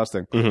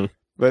exhausting. Mm-hmm.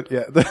 But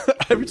yeah,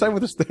 every time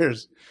with the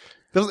stairs,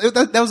 they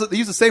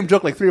used the same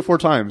joke like 3 or 4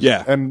 times.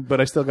 Yeah, but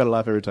I still got to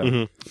laugh every time.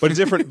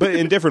 Mm-hmm. But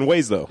in different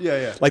ways though.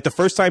 Yeah. Like the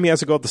first time he has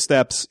to go up the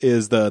steps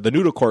is the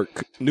noodle cart.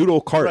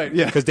 Right.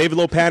 Yeah. Because David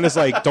Lopan is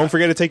like, don't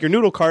forget to take your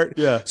noodle cart.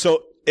 Yeah.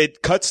 So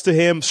it cuts to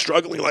him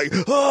struggling like,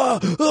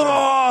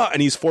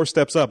 and he's 4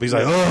 steps up. He's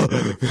like,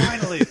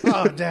 finally,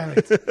 oh damn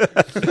it.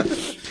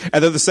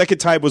 And then the second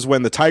time was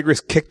when the tigress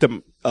kicked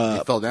him. He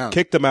fell down.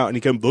 Kicked him out, and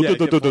he came up.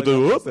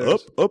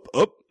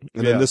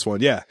 And then this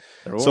one,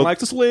 Everyone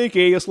likes a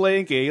slinky.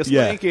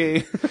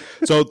 Yeah.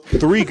 So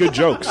 3 good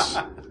jokes.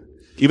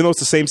 Even though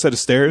it's the same set of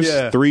stairs,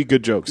 3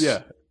 good jokes. Yeah,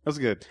 that was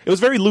good. It was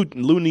very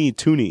Looney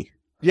Toony.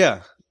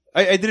 Yeah,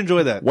 I did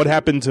enjoy that. What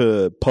happened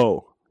to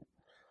Poe?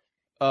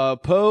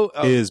 Poe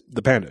is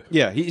the panda.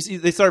 Yeah,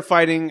 they start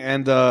fighting,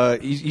 and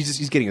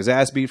he's getting his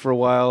ass beat for a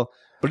while.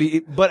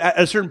 But at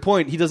a certain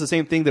point, he does the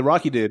same thing that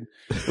Rocky did,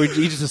 where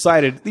he just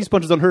decided these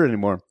punches don't hurt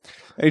anymore,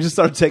 and he just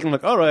started taking them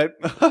like, all right.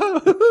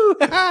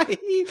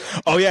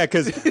 Oh yeah,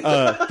 because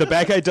the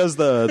bad guy does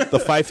the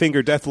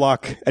 5-finger death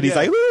lock, and he's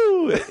like,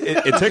 woo!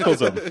 It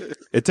tickles him.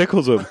 It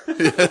tickles him.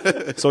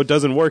 So it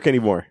doesn't work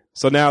anymore.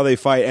 So now they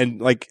fight,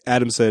 and like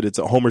Adam said, it's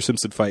a Homer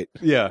Simpson fight.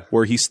 Yeah,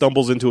 where he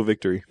stumbles into a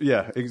victory.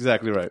 Yeah,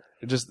 exactly right.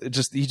 He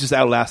just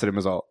outlasted him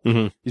is all.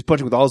 Mm-hmm. He's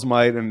punching with all his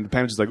might, and the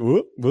panda's just like,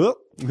 whoop, whoop,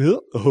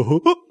 whoop,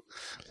 whoop.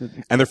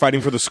 And they're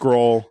fighting for the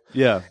scroll.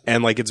 Yeah,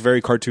 and like it's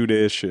very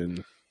cartoonish,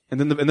 and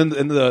then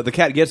the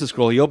cat gets the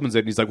scroll. He opens it,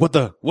 and he's like, "What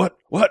the what?"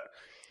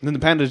 And then the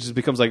panda just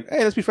becomes like,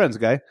 "Hey, let's be friends,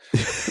 guy."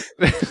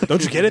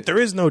 Don't you get it? There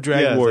is no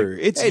Dragon Warrior.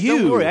 Like, it's you.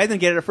 Don't worry, I didn't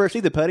get it at first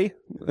either, buddy.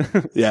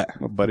 Yeah,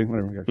 well, buddy,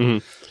 whatever.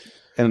 Mm-hmm.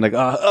 And like,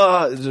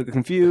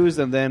 confused,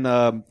 and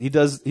then he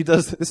does.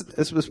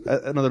 This was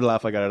another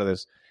laugh I got out of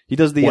this. He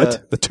does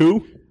the the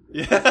 2.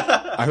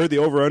 Yeah, I heard the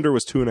over under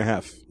was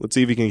 2.5. Let's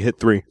see if he can hit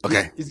 3.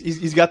 Okay,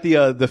 he's got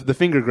the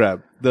finger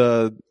grab,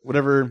 the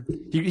whatever.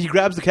 He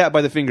grabs the cat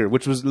by the finger,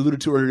 which was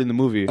alluded to earlier in the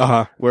movie.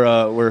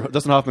 Where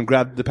Dustin Hoffman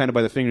grabbed the panda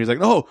by the finger. He's like,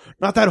 no,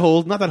 not that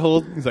hold.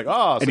 He's like,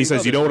 oh, and he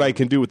says, you know what I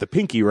can do with the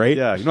pinky, right?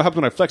 Yeah, you know what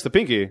happens when I flex the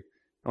pinky. The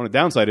only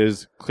downside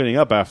is cleaning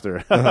up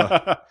after.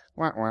 Wah,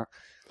 wah.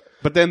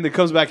 But then it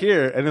comes back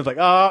here, and it's like,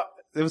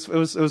 it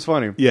was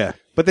funny. Yeah.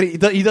 But then he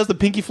does the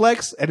pinky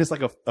flex, and it's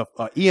like a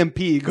EMP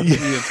going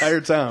through the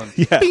entire town.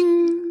 Yeah.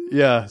 Bing!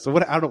 Yeah. So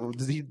what? I don't know.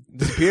 Does he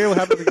disappear? What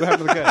happened to the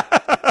guy?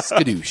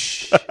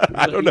 Skadoosh.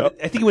 I don't know.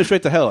 I think he went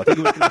straight to hell. I think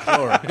he went through the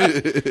floor.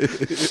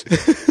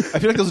 I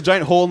feel like there's a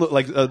giant hole,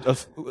 like the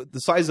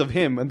size of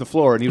him in the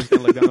floor, and he was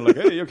kind of like down there,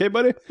 like, "Hey, you okay,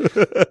 buddy?"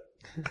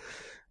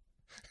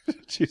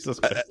 Jesus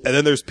Christ. And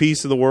then there's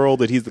Peace of the World,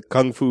 that he's the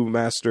Kung Fu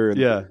master, and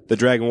the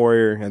Dragon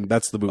Warrior, and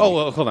that's the movie. Oh,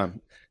 well, hold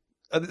on.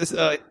 There's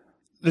a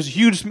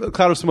huge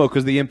cloud of smoke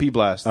because the EMP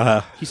blast.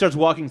 He starts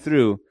walking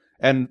through,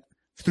 and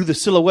through the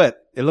silhouette,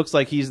 it looks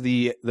like he's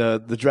the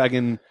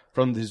dragon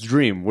from his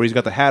dream, where he's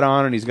got the hat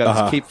on and he's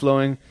got his cape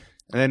flowing.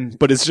 And then,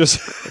 but it's just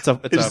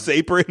his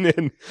apron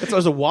and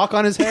there's a walk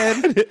on his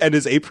head and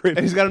his apron,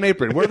 and he's got an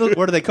apron. Where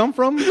do they come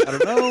from? I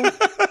don't know.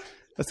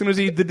 As soon as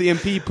he did the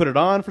MP, put it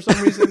on for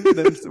some reason,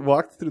 then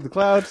walked through the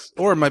clouds.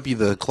 Or it might be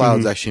the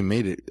clouds actually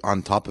made it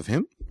on top of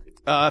him.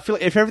 I feel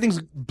like if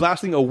everything's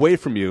blasting away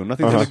from you,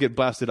 nothing's going to get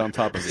blasted on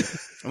top of you.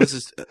 That's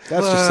just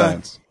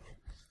science.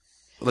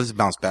 Let's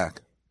bounce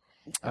back.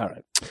 All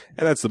right.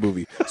 And that's the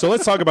movie. So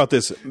let's talk about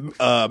this.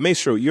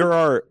 Maestro, you're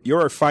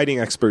our fighting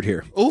expert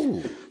here.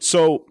 Ooh.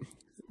 So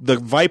the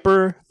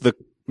viper, the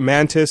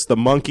mantis, the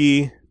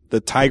monkey, the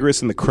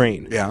tigress, and the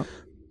crane. Yeah.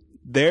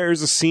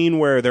 There's a scene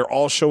where they're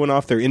all showing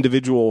off their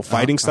individual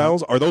fighting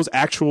styles. Are those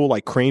actual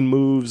like crane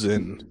moves?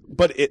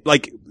 But it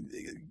like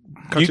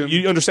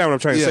you understand what I'm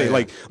trying to say?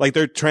 Yeah. Like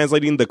they're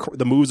translating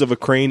the moves of a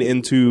crane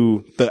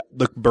into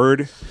the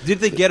bird. Did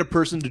they get a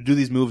person to do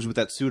these moves with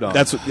that suit on?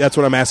 That's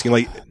what I'm asking.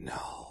 Like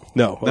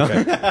no.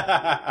 Okay.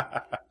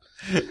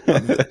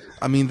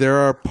 I mean, there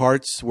are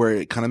parts where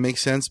it kind of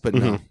makes sense, but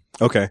no.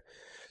 Okay.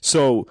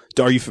 So,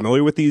 are you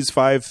familiar with these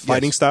 5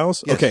 fighting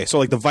styles? Yes. Okay. So,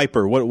 like the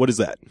viper, what is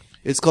that?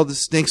 It's called the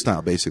snake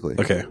style, basically.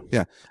 Okay.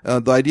 Yeah.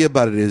 The idea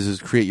about it is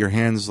create your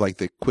hands like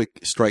the quick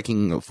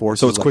striking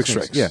force. So it's like quick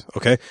snakes. strikes. Yeah.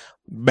 Okay.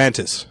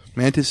 Mantis.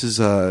 Mantis is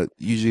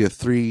usually a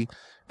 3.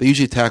 They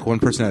usually attack one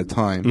person at a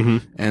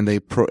time, and they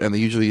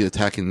usually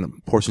attack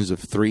in portions of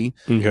 3.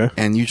 Okay.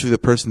 And usually the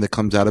person that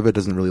comes out of it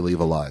doesn't really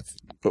leave alive.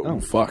 Oh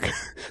fuck.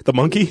 The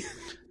monkey.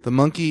 The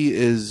monkey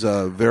is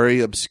very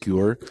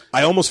obscure.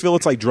 I almost feel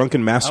it's like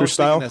Drunken Master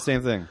style. That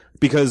same thing.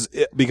 Because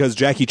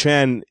Jackie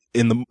Chan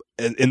in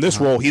this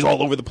role, he's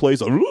all over the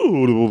place.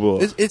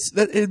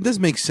 It does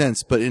make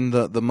sense, but in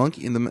the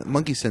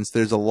monkey sense,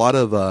 there's a lot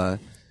of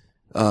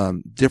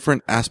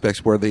different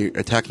aspects where they're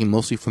attacking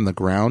mostly from the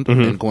ground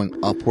and going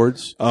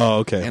upwards. Oh,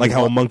 okay. Like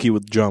how a monkey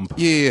would jump.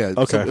 Yeah.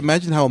 Okay. So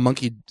imagine how a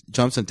monkey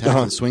jumps and attacks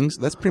and swings.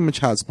 That's pretty much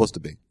how it's supposed to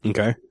be.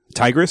 Okay.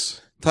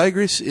 Tigress.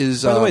 Tigress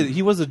is. By the way,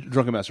 he was a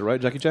drunken master, right,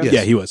 Jackie Chan? Yes.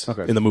 Yeah, he was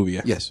Okay. in the movie.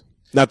 Yeah. Yes.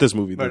 Not this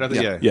movie. Right,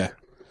 But yeah.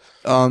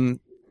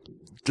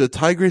 The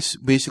tigress,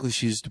 basically,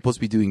 she's supposed to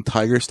be doing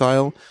tiger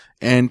style,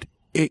 and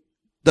it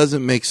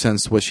doesn't make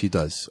sense what she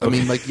does. I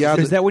mean, like, yeah.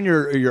 Is that when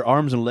your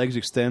arms and legs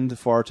extend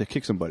far to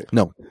kick somebody?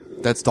 No,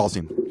 that's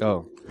Dalsim.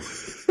 Oh.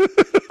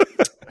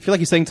 I feel like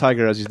he's saying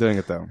tiger as he's doing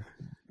it, though.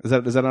 Is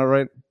that not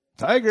right?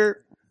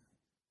 Tiger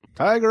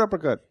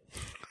uppercut.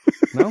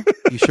 No?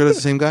 You sure that's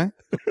the same guy?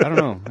 I don't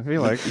know. I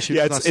feel like.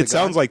 Yeah, it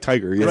sounds like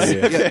Tiger. Yeah,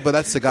 yeah. Yeah, but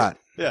that's Sagat.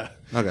 Yeah.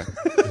 Okay.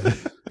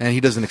 And he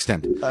doesn't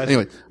extend.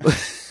 Anyway.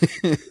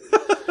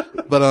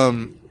 But,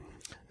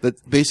 that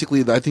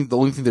basically, I think the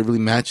only thing that really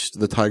matched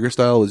the tiger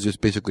style was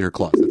just basically her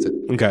claws. That's it.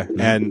 Okay.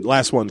 And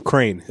last one,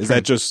 Crane. Is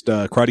that just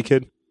Karate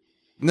Kid?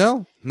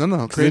 No.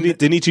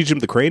 Didn't he teach him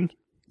the crane?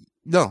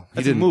 No, he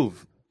That's a didn't.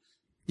 move.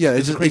 Yeah,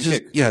 it's crane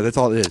just kick. yeah, that's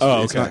all it is.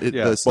 Oh, It's okay. not,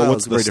 Yeah. The Well, style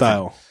what's is the very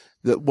style?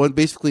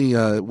 Basically,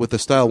 with the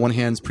style, one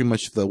hand's pretty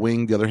much the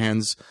wing, the other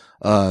hand's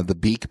the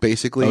beak,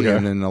 basically, Okay.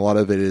 and then a lot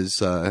of it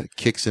is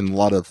kicks and a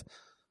lot of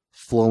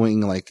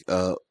flowing, like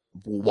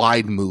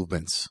wide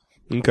movements.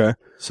 Okay.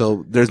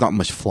 So there's not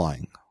much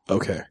flying.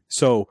 Okay.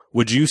 So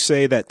would you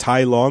say that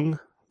Tai Lung,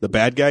 the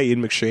bad guy,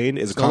 Ian McShane,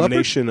 is a Snow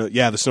combination of,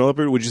 the snow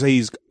leopard? Would you say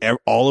he's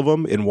all of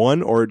them in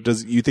one, or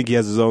does you think he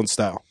has his own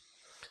style?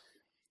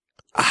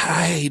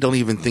 I don't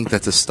even think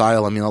that's a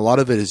style. I mean, a lot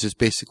of it is just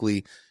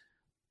basically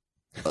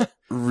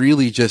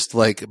really just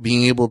like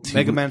being able to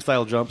Mega Man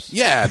style jumps.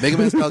 Yeah, Mega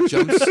Man style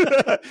jumps,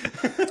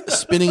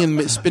 spinning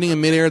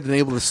in midair, then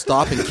able to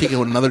stop and kick in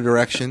another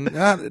direction.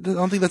 I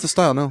don't think that's a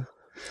style. No.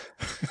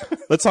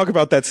 Let's talk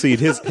about that scene.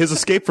 His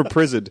escape from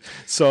prison.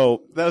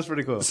 So That was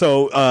pretty cool.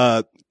 so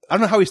I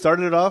don't know how he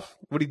started it off,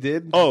 what he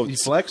did. Oh, he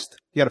flexed.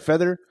 He had a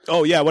feather.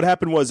 oh yeah, what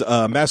happened was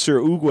Master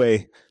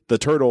Oogway, the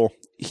turtle,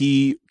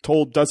 he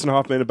told Dustin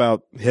Hoffman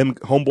about him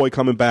homeboy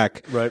coming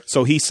back. Right.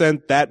 So he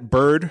sent that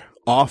bird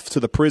off to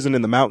the prison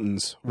in the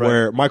mountains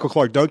where Michael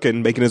Clark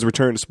Duncan, making his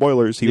return,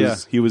 spoilers,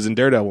 he was in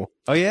Daredevil.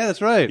 Oh, yeah,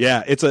 that's right.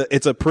 Yeah, it's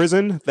a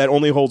prison that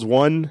only holds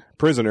one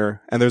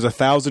prisoner, and there's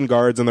 1,000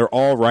 guards, and they're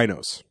all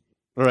rhinos.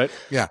 All right.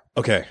 Yeah.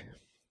 Okay.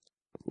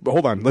 But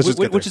hold on, let's just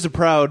get Which there. is a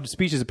proud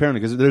species, apparently,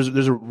 because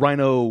there's a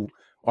rhino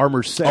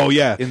armor set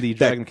in the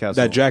Dragon Castle.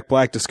 that Jack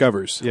Black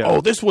discovers. Yeah.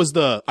 Oh, this was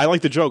I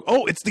like the joke.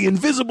 Oh, it's the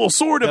invisible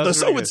sword of the That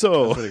was pretty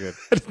so-and-so. good.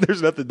 That was pretty good.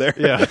 There's nothing there.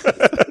 Yeah.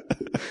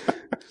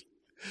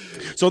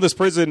 So this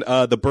prison,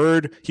 the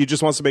bird, he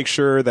just wants to make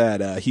sure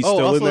that he's still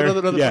also in there.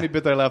 another Yeah. funny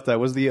bit that I laughed at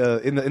was the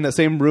in that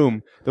same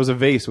room there was a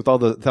vase with all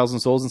the 1,000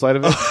 souls inside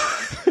of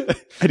it.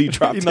 And he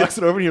dropped He knocks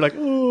it over, and you're like,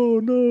 oh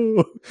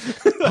no.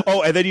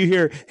 Oh, and then you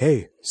hear,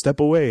 "Hey,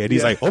 step away," and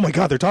he's like, "Oh my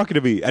god, they're talking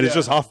to me," and it's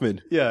just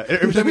Hoffman. Yeah,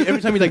 every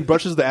time he like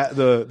brushes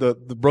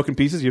the broken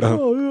pieces, you're like,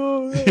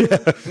 oh yeah.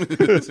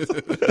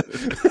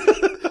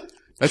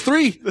 That's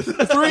three.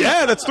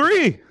 Yeah, that's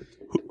 3.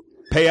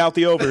 Pay out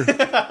the over.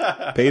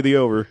 Pay the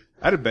over.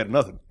 I didn't bet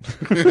nothing.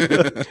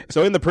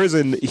 So in the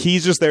prison,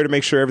 he's just there to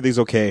make sure everything's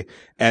okay.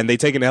 And they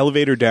take an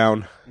elevator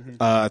down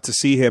to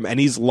see him, and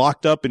he's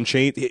locked up and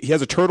chained. He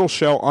has a turtle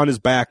shell on his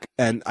back,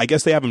 and I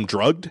guess they have him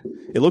drugged.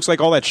 It looks like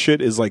all that shit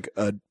is like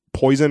a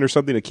poison or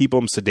something to keep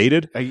him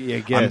sedated. I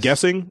guess. I'm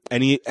guessing.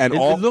 And It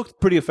looked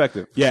pretty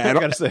effective. yeah, I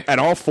gotta say.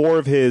 and all 4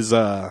 of his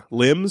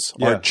limbs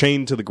Yeah. are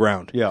chained to the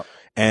ground. Yeah,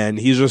 And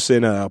he's just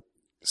in a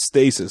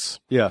stasis.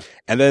 yeah.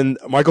 And then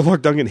Michael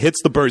Clark Duncan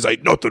hits the bird. He's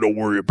like, "Nothing to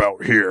worry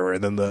about here."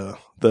 And then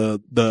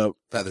the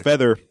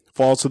feather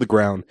falls to the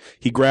ground.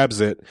 He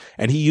grabs it,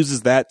 and he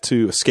uses that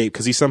to escape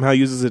because he somehow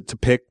uses it to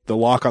pick the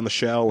lock on the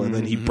shell, and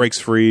then he breaks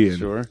free. And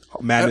Sure.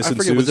 madness I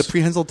ensues. forget. Was it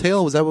prehensile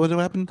tail? Was that what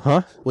happened?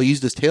 Huh? Well, he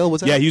used his tail.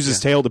 Was that? Yeah, he used his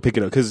tail to pick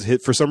it up because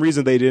for some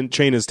reason they didn't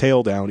chain his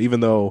tail down, even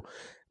though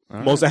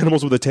most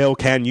animals with a tail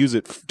can use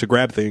it to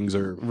grab things,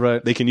 or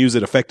Right. they can use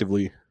it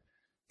effectively.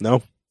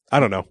 No,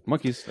 I don't know.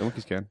 Monkeys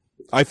can.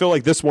 I feel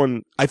like this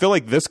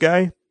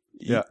guy.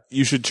 Yeah.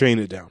 You should chain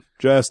it down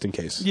just in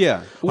case.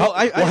 Yeah. Well,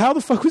 How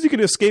the fuck was he going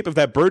to escape if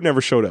that bird never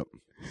showed up?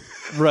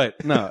 right.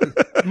 No.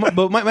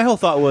 But my whole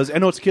thought was, I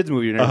know it's a kids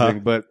movie and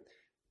everything, but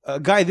a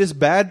guy this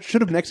bad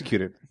should have been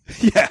executed.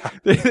 Yeah.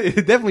 They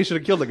definitely should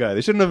have killed the guy. They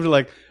shouldn't have been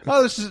like,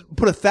 oh, let's just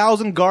put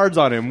 1,000 guards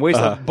on him, waste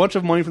a bunch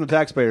of money from the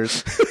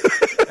taxpayers.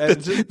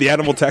 And just, The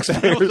animal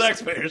taxpayers.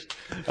 taxpayers.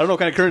 I don't know what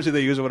kind of currency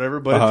they use or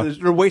whatever, but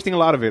they're wasting a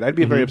lot of it. I'd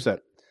be very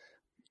upset.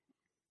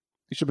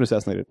 He should have been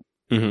assassinated.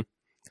 Mhm.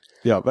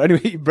 Yeah, but anyway,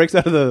 he breaks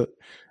out of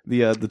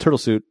the turtle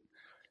suit,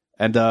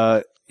 and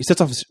he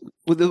sets off.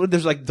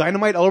 There's like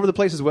dynamite all over the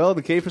place as well in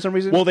the cave for some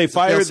reason. Well, they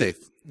fire safe.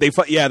 they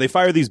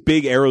fire these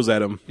big arrows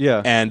at him.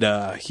 Yeah. And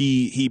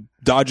he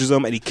dodges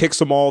them, and he kicks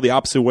them all the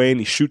opposite way, and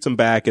he shoots them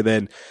back, and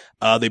then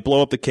they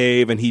blow up the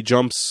cave, and he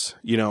jumps,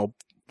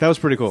 that was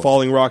pretty cool.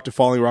 falling rock to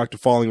falling rock to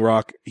falling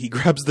rock. He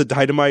grabs the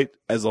dynamite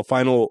as a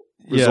final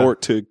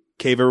resort to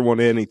cave everyone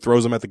in. He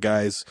throws them at the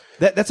guys.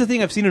 That's the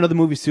thing I've seen in other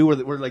movies too,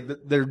 where like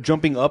they're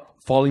jumping up,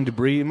 falling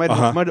debris. It might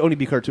only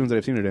be cartoons that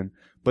I've seen it in,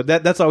 but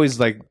that's always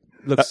like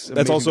looks.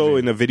 That's also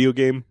in a video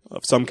game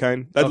of some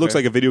kind. That looks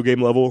like a video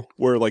game level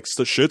where like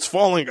the shit's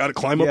falling. Got to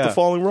climb up the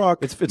falling rock.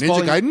 It's Ninja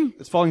falling. Gaiden?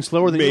 It's falling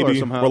slower than you are Maybe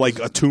somehow. or like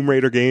a Tomb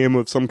Raider game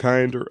of some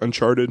kind or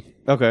Uncharted.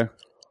 Okay.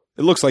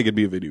 It looks like it'd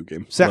be a video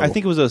game. I level.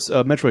 think it was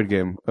a Metroid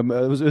game. It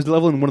was a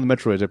level in one of the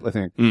Metroids, I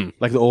think.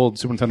 Like the old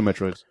Super Nintendo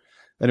Metroids.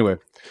 Anyway.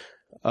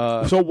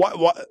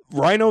 So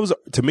rhinos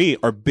to me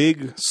are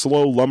big,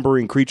 slow,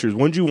 lumbering creatures.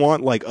 Wouldn't you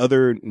want like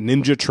other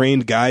ninja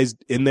trained guys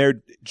in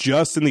there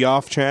just in the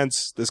off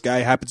chance this guy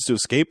happens to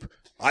escape?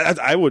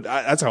 I would.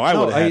 That's how I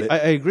would have had it. I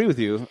agree with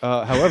you.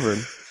 However,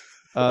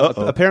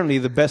 apparently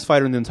the best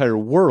fighter in the entire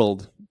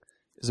world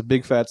is a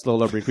big, fat, slow,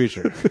 lumbering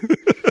creature.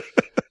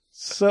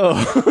 So,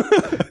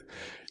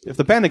 if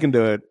the panda can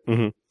do it,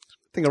 I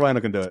think a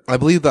rhino can do it. I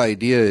believe the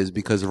idea is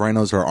because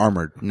rhinos are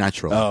armored,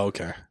 natural. Oh,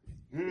 okay.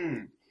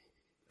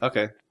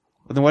 Okay.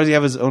 But then why does he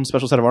have his own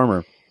special set of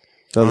armor?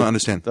 I don't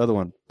understand. The other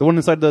one. The one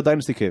inside the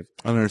Dynasty Cave.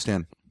 I don't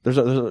understand. There's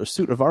a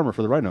suit of armor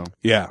for the rhino.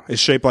 Yeah, it's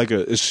shaped like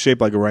a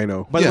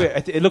rhino. By the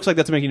way, it looks like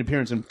that's making an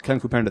appearance in Kung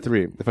Fu Panda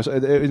 3. If I saw,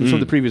 in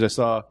some of the previews I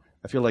saw,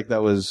 I feel like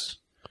that was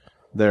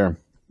there.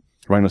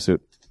 Rhino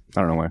suit. I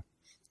don't know why.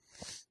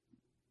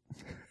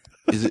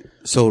 Is it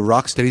so?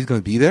 Rocksteady's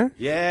going to be there?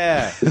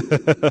 Yeah.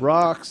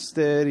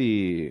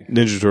 Rocksteady.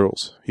 Ninja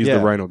Turtles. He's the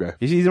rhino guy.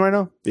 Is he the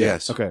rhino?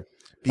 Yes. Okay.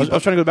 I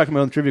was trying to go back to my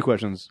own trivia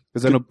questions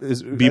because I know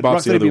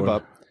Bebop's the Rocksteady other Bebop.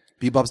 one.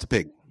 Bebop's the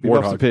pig.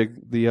 Bebop's Warthog. the pig.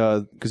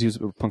 Because he was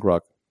punk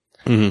rock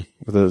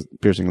with a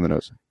piercing in the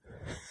nose.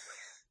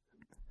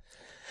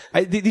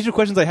 These are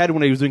questions I had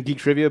when I was doing geek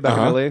trivia back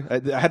in LA.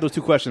 I had those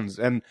two questions,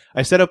 and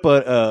I set up one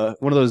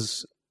of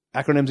those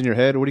acronyms in your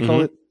head. What do you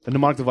call it? A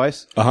mnemonic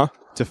device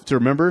to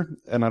remember,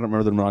 and I don't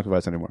remember the mnemonic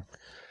device anymore.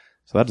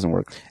 So that doesn't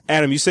work.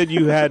 Adam, you said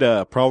you had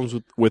problems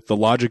with the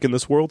logic in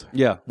this world.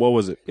 Yeah. What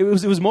was it? It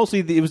was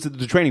mostly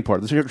the training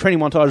part. The training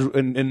montage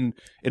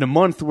in a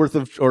month worth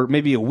of, or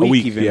maybe a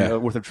week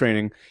even worth of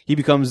training. He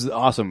becomes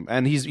awesome,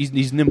 and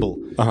he's nimble.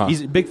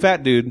 He's a big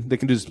fat dude that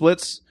can do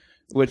splits,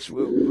 which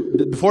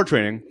before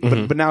training,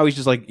 but now he's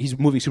just like he's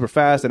moving super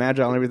fast and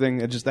agile and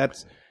everything. And just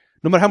that's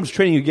no matter how much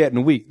training you get in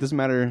a week, doesn't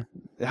matter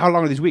how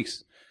long are these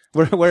weeks.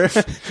 Where what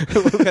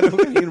kind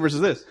of universe is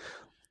this?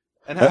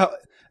 And how?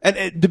 And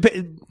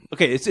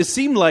it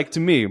seemed like to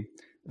me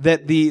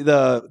that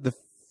the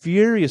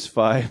Furious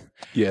Five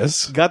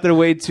got their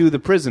way to the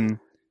prison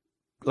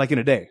like in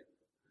a day.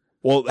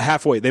 Well,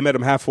 halfway. They met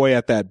him halfway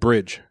at that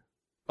bridge.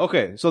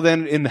 Okay, so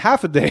then in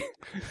half a day,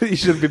 he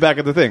should be back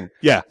at the thing.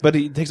 Yeah. But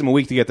it takes him a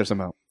week to get there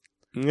somehow.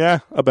 Yeah,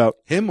 about.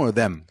 Him or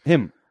them?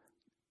 Him.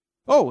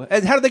 Oh,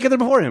 and how did they get there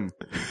before him?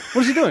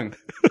 What is he doing?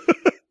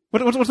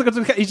 What's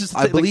the? He's just.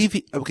 I believe.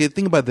 Okay,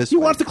 think about this. He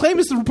wants to claim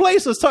his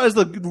place as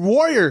the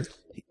warrior.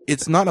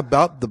 It's not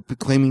about the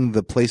claiming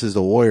the place as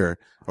the warrior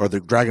or the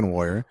dragon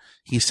warrior.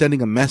 He's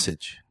sending a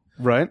message.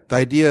 Right. The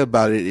idea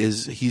about it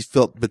is he's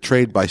felt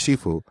betrayed by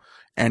Shifu,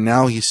 and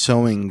now he's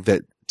showing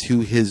that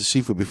to his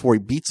Shifu before he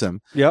beats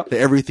him. Yep. That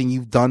everything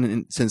you've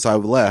done since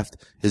I've left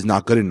is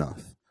not good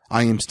enough.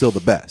 I am still the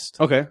best.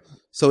 Okay.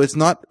 So it's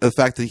not the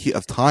fact that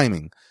of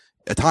timing.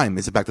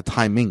 It's about the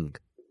timing.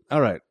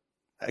 All right.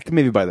 I can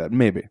maybe buy that.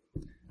 Maybe.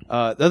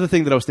 The other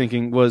thing that I was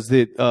thinking was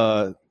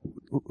that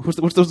what's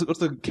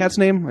the cat's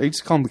name? I used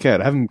to call him the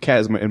cat. I have him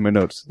cat in my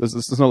notes.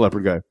 There's no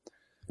leopard guy.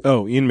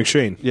 Oh, Ian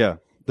McShane. Yeah,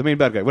 the main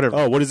bad guy. Whatever.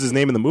 Oh, what is his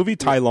name in the movie?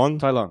 Tai Long.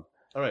 Tai Long.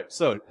 All right.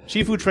 So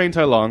Shifu trained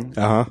Tai Long.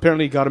 Uh-huh.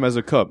 Apparently, got him as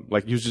a cub.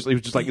 Like he was just like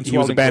in He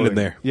was swaddling abandoned clothing.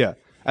 there. Yeah,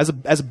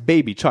 as a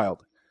baby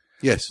child.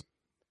 Yes.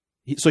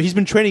 So he's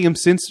been training him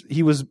since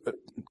he was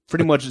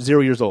pretty much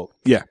 0 years old.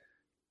 Yeah.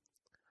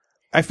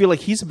 I feel like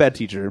he's a bad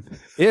teacher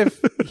if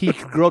he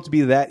could grow up to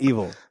be that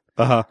evil.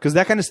 Uh-huh. Because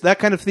that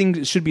kind of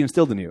thing should be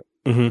instilled in you.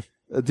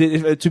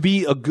 Mm-hmm. To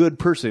be a good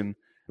person.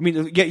 I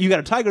mean, yeah, you got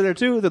a tiger there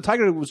too. The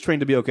tiger was trained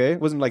to be okay.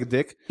 It wasn't like a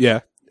dick. Yeah.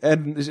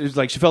 And it was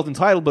like she felt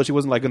entitled, but she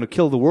wasn't like going to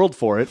kill the world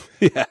for it.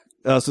 Yeah.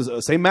 So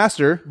same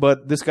master,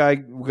 but this guy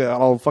got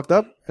all fucked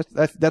up.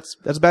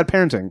 That's bad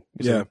parenting.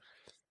 Yeah.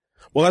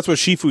 Well, that's what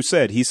Shifu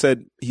said. He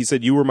said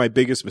you were my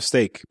biggest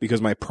mistake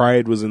because my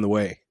pride was in the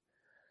way.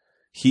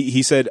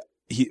 He said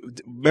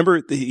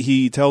remember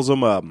he tells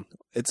him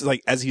it's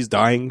like as he's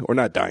dying or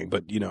not dying,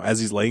 but as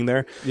he's laying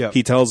there, Yeah.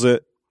 he tells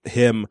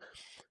him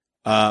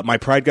my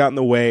pride got in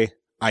the way.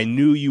 I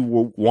knew you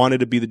wanted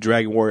to be the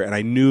Dragon Warrior, and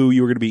I knew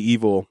you were going to be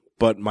evil,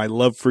 but my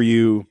love for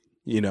you,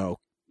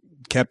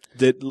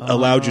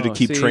 allowed you to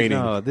keep training.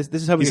 No, this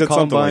is how we He get said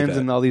something like Columbines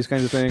that. and all these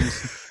kinds of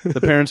things. The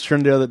parents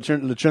turn they're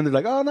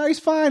like, oh no, he's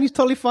fine, he's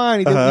totally fine.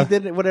 He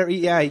did it, whatever.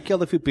 He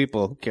killed a few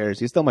people. Who cares?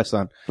 He's still my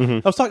son.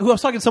 Mm-hmm. I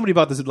was talking to somebody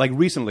about this like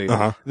recently.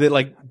 Uh-huh. That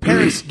like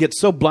parents get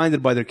so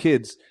blinded by their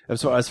kids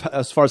as far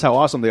as how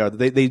awesome they are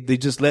that they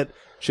just let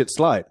shit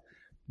slide.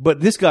 But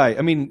this guy,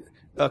 I mean.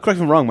 Correct me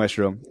if I'm wrong,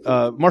 Maestro.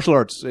 Martial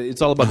arts,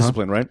 it's all about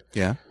discipline, right?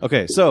 Yeah.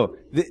 Okay, so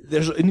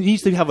it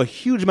needs to have a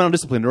huge amount of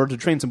discipline in order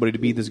to train somebody to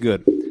be this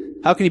good.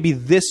 How can he be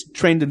this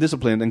trained and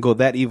disciplined and go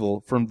that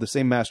evil from the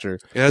same master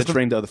that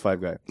trained the other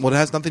five guy? Well, it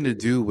has nothing to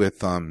do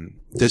with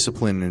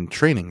discipline and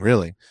training,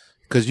 really,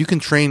 because you can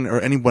train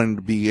or anyone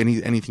to be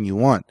anything you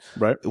want.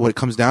 Right. What it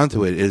comes down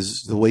to it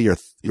is the way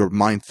your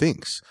mind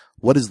thinks.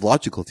 What is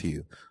logical to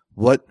you?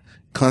 What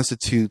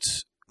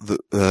constitutes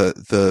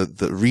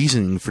the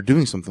reasoning for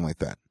doing something like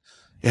that?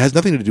 It has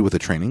nothing to do with the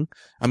training.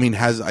 I mean, it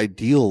has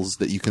ideals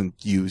that you can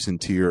use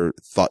into your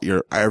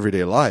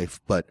everyday life.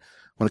 But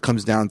when it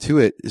comes down to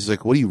it, it's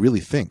like, what do you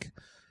really think?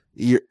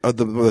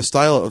 The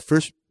style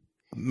first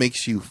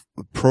makes you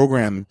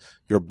program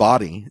your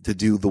body to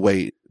do the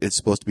way it's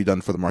supposed to be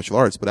done for the martial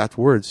arts. But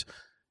afterwards,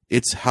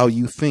 it's how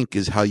you think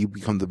is how you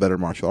become the better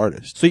martial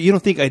artist. So you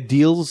don't think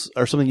ideals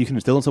are something you can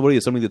instill in somebody?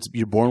 It's something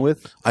you're born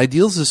with?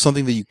 Ideals is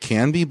something that you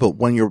can be, but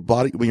when your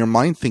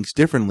mind thinks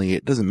differently,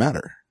 it doesn't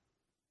matter.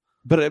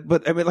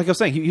 But I mean, like I was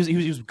saying, he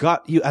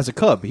as a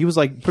cub, he was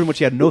like pretty much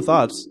he had no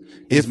thoughts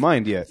in his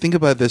mind yet. Think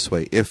about it this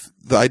way: if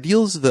the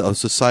ideals of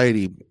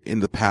society in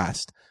the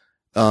past,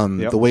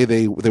 the way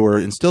they were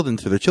instilled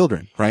into their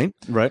children, right?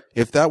 Right.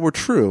 If that were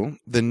true,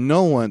 then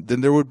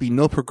there would be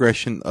no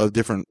progression of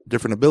different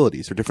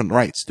abilities or different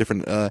rights,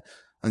 different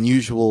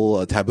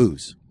unusual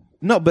taboos.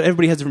 No, but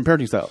everybody has different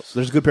parenting styles.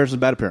 There's good parents and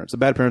bad parents. The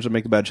bad parents will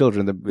make the bad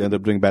children that end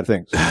up doing bad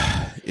things.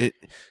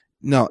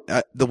 No,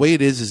 the way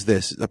it is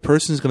this: a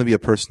person is going to be a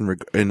person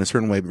in a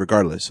certain way,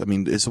 regardless. I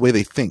mean, it's the way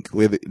they think,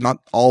 not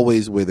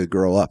always the way they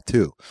grow up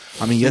too.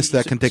 I mean, yes,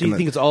 that can take. So you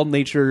think it's all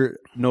nature,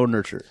 no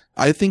nurture?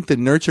 I think that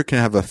nurture can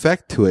have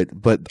effect to it,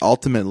 but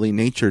ultimately,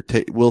 nature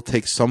will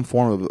take some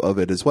form of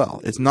it as well.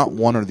 It's not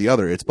one or the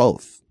other; it's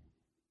both.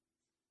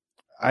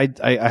 I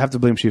have to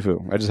blame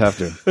Shifu. I just have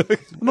to.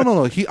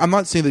 No. I'm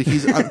not saying that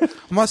he's. I'm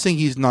not saying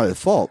he's not at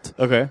fault.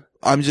 Okay.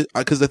 I'm just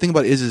because the thing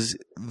about it is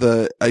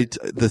the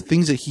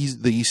things that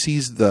he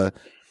sees the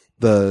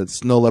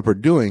snow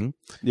leopard doing.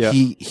 Yeah.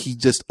 He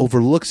just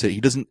overlooks it. He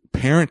doesn't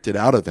parent it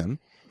out of him.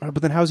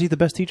 But then how is he the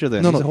best teacher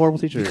then? He's a horrible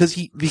teacher. Because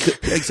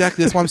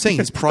exactly that's what I'm saying.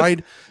 His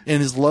pride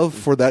and his love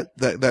for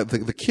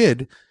the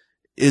kid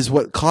is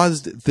what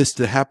caused this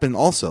to happen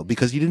also,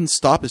 because he didn't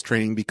stop his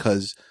training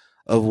because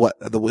of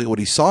what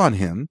he saw in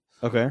him.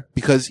 Okay.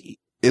 Because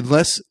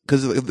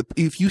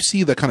if you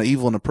see that kind of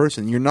evil in a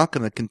person, you're not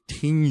going to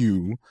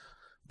continue.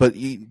 But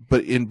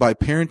by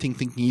parenting,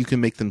 thinking you can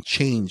make them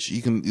change,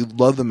 you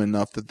love them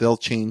enough that they'll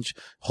change,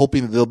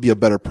 hoping that they'll be a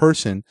better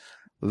person.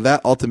 That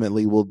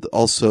ultimately will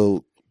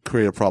also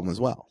create a problem as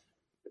well.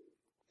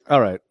 All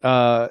right.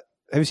 Have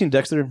you seen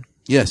Dexter?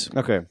 Yes.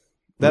 Okay.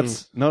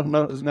 That's no.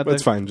 Isn't that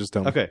That's fine. Just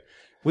don't. Okay.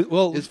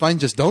 Well, it's fine.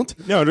 Just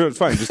don't. No, it's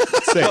fine. Just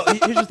say. Well,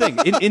 here's the thing.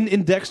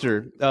 In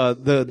Dexter,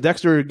 the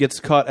Dexter gets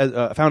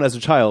found as a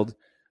child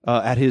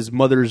at his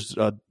mother's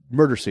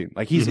murder scene.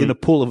 Like he's in a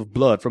pool of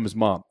blood from his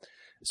mom.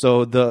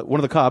 So one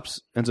of the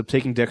cops ends up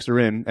taking Dexter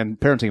in and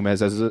parenting him as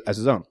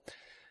his own.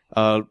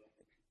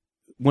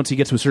 Once he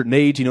gets to a certain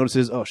age, he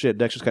notices, oh shit,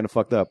 Dexter's kind of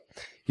fucked up.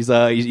 He's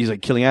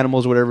like killing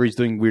animals or whatever. He's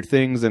doing weird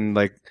things, and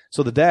like,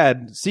 so the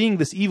dad, seeing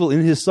this evil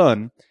in his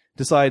son,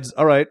 decides,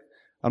 all right,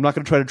 I'm not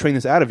going to try to train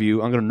this out of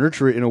you. I'm going to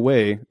nurture it in a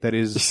way that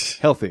is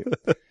healthy.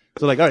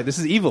 So like, all right, this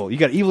is evil. You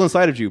got evil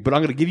inside of you, but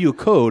I'm going to give you a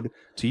code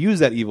to use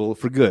that evil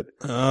for good.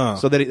 Oh,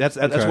 so that's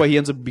why he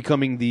ends up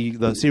becoming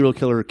the serial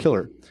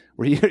killer,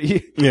 where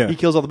he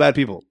kills all the bad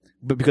people,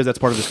 but because that's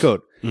part of his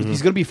code. Mm-hmm.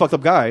 He's going to be a fucked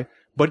up guy.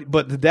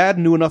 But the dad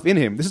knew enough in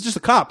him. This is just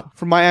a cop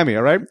from Miami,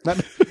 all right?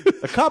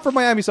 A cop from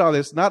Miami saw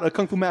this, not a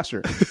kung fu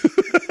master.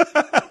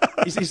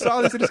 He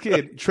saw this in his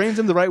kid, trains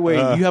him the right way.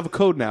 You have a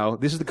code now.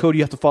 This is the code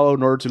you have to follow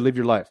in order to live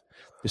your life.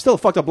 It's still a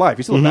fucked up life.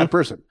 He's still a bad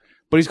person,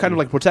 but he's kind of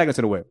like a protagonist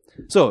in a way.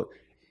 So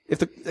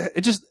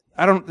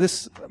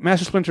this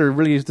Master Splinter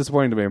really is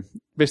disappointing to me,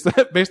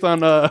 based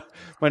on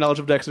my knowledge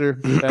of Dexter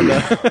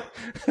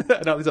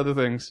and all these other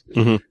things.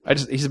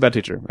 Mm-hmm. He's a bad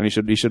teacher, and he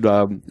should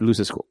lose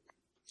his school.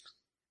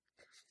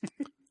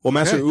 Well,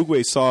 Master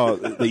Oogway saw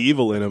the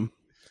evil in him,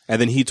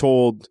 and then he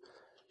told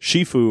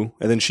Shifu,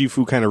 and then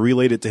Shifu kind of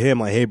relayed it to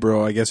him, like, "Hey,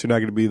 bro, I guess you're not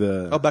going to be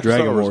the back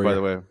Dragon to Star Wars, Warrior." By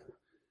the way,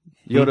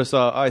 Yoda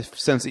saw, I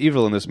sense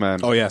evil in this man.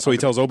 Oh yeah, so he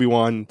tells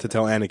Obi-Wan to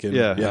tell Anakin.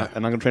 Yeah,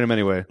 and I'm going to train him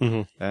anyway.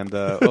 Mm-hmm. And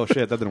oh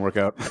shit, that didn't work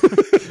out.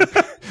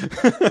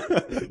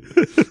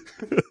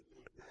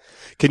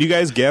 Can you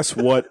guys guess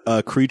what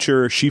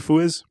creature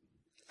Shifu is?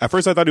 At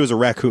first, I thought he was a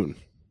raccoon.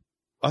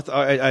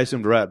 I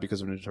assumed a rat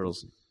because of Ninja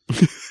Turtles.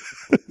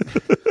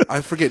 I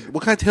forget.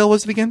 What kind of tail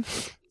was it again?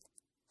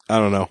 I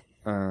don't know.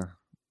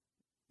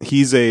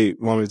 He's a...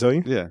 Want me to tell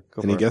you? Yeah.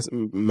 Any guess?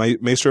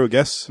 Maestro,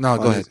 guess? No,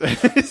 go ahead.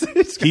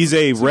 He's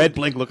a red...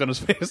 blank look on his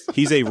face.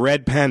 He's a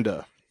red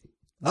panda.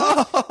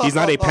 He's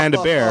not a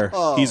panda bear.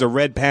 He's a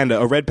red panda.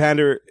 A red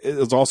panda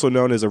is also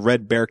known as a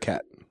red bear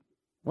cat.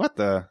 What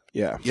the?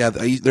 Yeah. Yeah,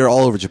 they're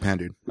all over Japan,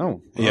 dude.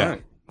 Oh. Yeah.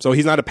 Right. So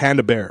he's not a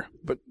panda bear,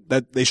 but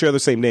they share the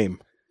same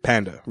name.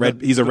 Panda.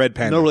 He's a red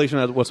panda. No relation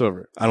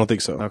whatsoever. I don't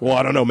think so. Okay. Well,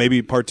 I don't know.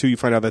 Maybe part 2 you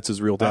find out that's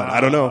his real dad.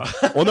 I don't know.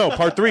 Well, no,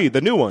 part 3,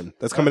 the new one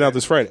that's coming out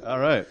this Friday. All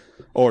right.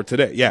 Or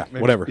today. Yeah, Maybe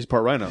whatever. He's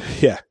part rhino.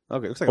 Yeah.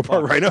 Okay, looks like or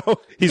part rhino.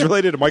 He's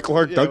related to Michael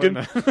Clark Duncan.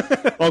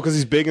 Oh, because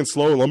he's big and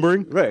slow and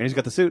lumbering. Right, and he's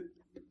got the suit.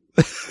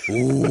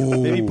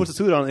 Maybe he puts the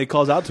suit on and it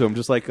calls out to him,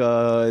 just like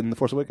in The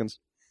Force Awakens.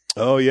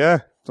 Oh,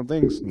 yeah. Some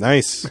things.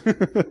 Nice.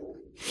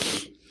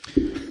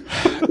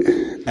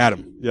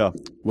 Adam. Yeah.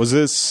 Was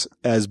this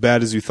as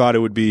bad as you thought it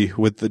would be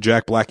with the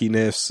Jack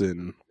Blackiness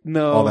and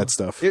all that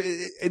stuff?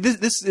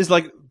 This is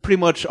like pretty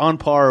much on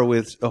par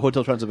with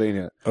Hotel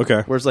Transylvania.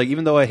 Okay. Where it's like,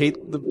 even though I hate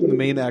the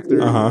main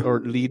actor or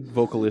lead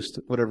vocalist,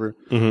 whatever,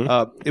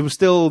 it was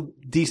still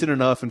decent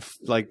enough and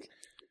like...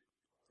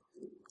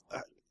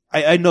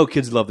 I know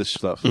kids love this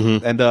stuff,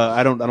 and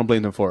I don't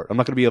blame them for it. I'm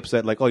not going to be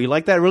upset. Like, oh, you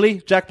like that?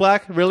 Really, Jack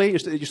Black? Really?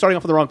 You're starting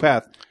off on the wrong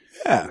path.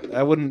 Yeah,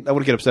 I wouldn't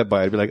get upset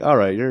by it. I'd be like, all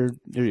right, you're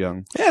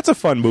young. Yeah, it's a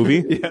fun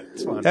movie. Yeah,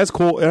 it's fun. It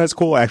has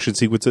cool action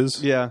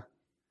sequences. Yeah,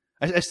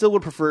 I still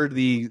would prefer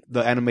the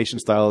animation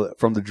style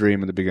from The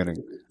Dream in the beginning.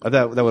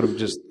 That would have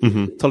just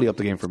totally upped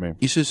the game for me.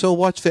 You should so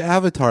watch the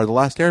Avatar, The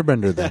Last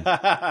Airbender. Then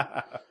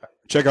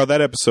check out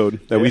that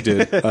episode that we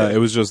did. It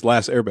was just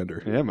Last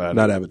Airbender. Yeah, man.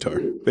 Not Avatar.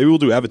 Maybe we'll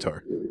do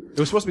Avatar. It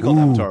was supposed to be called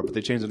Avatar, but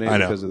they changed the name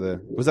because of the.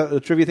 Was that a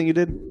trivia thing you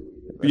did?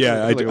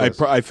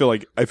 I feel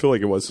like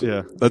it was.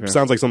 Yeah, that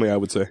sounds like something I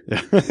would say.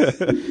 Yeah.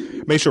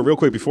 Make sure real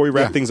quick before we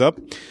wrap things up,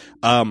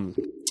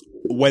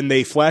 when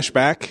they flash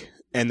back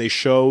and they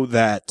show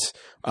that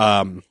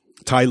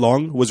Tai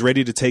Lung was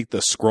ready to take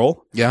the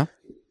scroll. Yeah.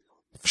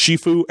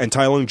 Shifu and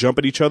Tai Lung jump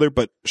at each other,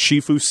 but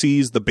Shifu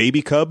sees the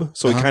baby cub,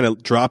 so he kind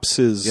of drops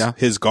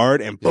his guard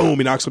and boom,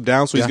 he knocks him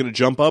down. So he's going to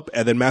jump up,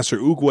 and then Master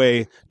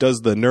Oogway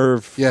does the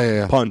nerve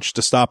punch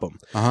to stop him.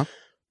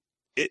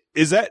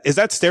 Is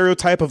that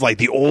stereotype of like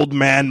the old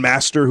man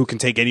master who can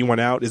take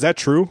anyone out? Is that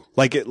true?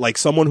 Like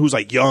someone who's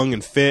like young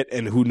and fit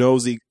and who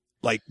knows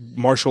like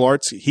martial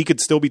arts, he could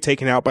still be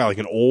taken out by like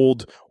an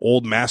old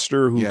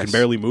master who can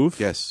barely move?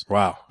 Yes.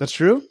 Wow. That's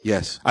true?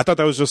 Yes. I thought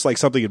that was just like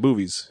something in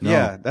movies. No,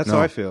 yeah, that's how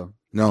I feel.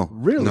 No.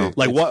 Really? No.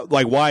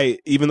 Like why,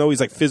 even though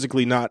he's like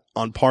physically not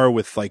on par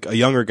with like a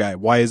younger guy,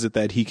 why is it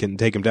that he can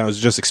take him down? Is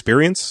it just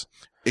experience?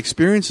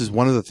 Experience is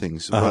one of the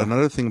things, but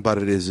another thing about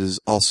it is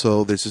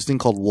also there's this thing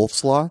called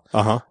Wolf's Law.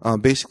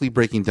 Basically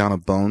breaking down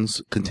of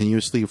bones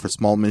continuously for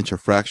small miniature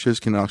fractures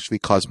can actually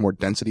cause more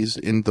densities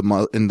in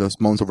those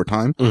bones over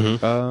time.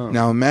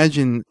 Now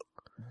imagine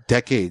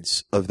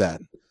decades of that.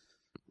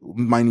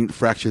 Minute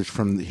fractures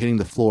from hitting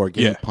the floor,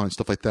 getting punched,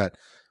 stuff like that.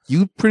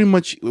 You pretty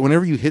much,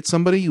 whenever you hit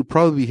somebody, you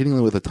probably be hitting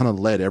them with a ton of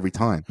lead every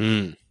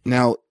time.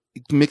 Now,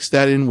 mix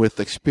that in with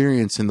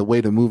experience and the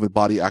way to move a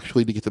body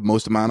actually to get the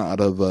most amount out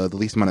of the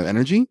least amount of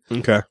energy.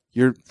 Okay.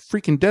 You're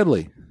freaking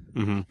deadly.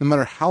 No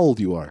matter how old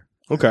you are.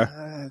 Okay.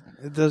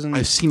 It doesn't.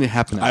 I've seen it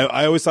happen.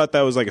 I always thought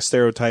that was like a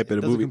stereotype in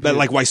a movie. That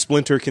like why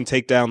Splinter can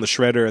take down the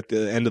Shredder at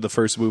the end of the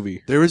first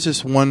movie. There is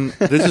this one,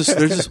 there's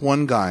this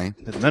one guy.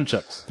 The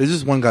nunchucks. There's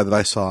this one guy that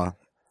I saw.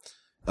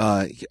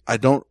 I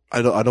don't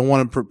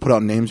want to put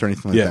out names or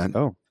anything like that.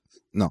 Oh,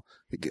 No,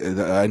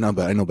 I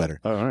know better.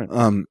 all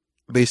right.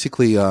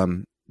 Basically,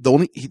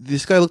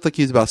 this guy looked like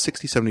he was about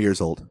 60, 70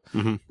 years old.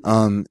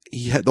 Mm-hmm.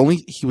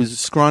 He was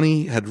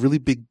scrawny, had really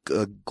big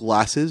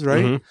glasses,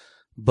 right? Mhm.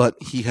 But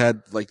he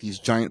had like these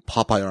giant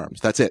Popeye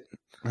arms. That's it.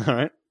 All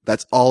right.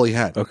 That's all he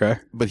had. Okay.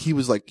 But he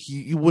was like,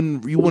 you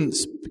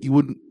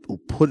wouldn't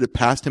put it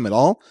past him at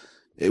all.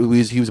 He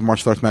was a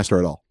martial arts master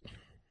at all.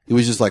 He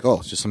was just like, oh,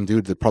 it's just some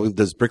dude that probably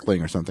does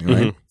bricklaying or something,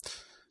 right?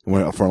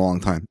 For a long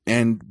time.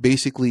 And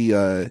basically, he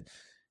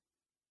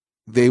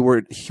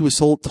was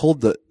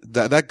told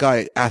that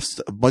guy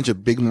asked a bunch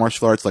of big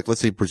martial arts, like let's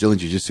say Brazilian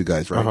jiu-jitsu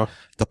guys, right?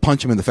 To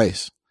punch him in the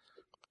face.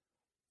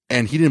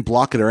 And he didn't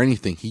block it or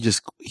anything.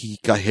 He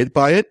got hit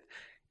by it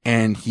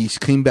and he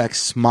came back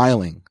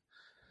smiling.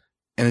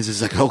 And it's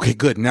just like, okay,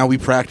 good. Now we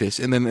practice.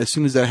 And then as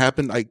soon as that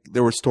happened,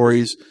 there were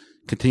stories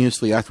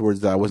continuously afterwards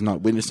that I was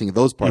not witnessing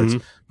those parts,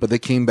 but they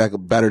came back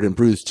battered and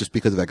bruised just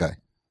because of that guy.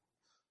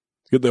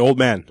 The old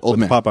man. Old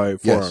man. Popeye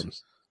Yes.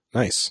 forearms.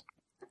 Nice.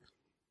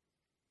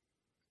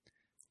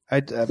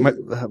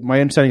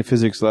 My understanding of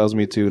physics allows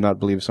me to not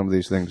believe some of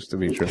these things to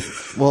be true.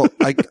 Well,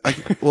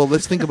 well,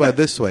 let's think about it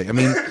this way. I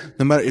mean,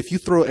 no matter if you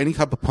throw any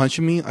type of punch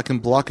at me, I can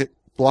block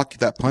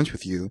that punch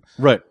with you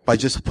Right. by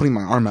just putting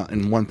my arm out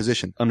in one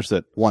position.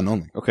 Understood. One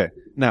only. Okay.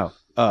 Now,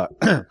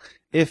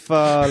 if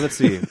let's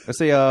see, let's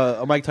say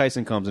Mike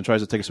Tyson comes and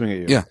tries to take a swing at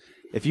you. Yeah.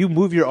 If you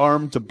move your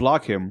arm to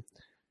block him,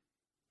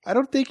 I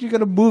don't think you're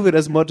gonna move it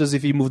as much as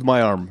if you moved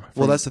my arm.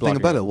 Well, that's the thing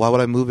about it. Why would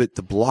I move it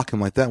to block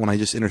him like that when I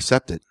just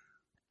intercept it?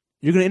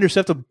 You're gonna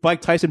intercept a Mike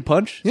Tyson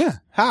punch? Yeah.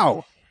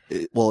 How?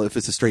 Well, if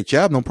it's a straight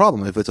jab, no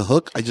problem. If it's a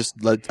hook, I just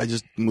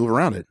move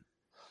around it.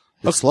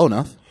 It's slow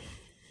enough.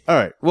 All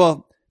right.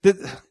 Well, all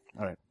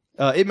right.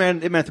 Ip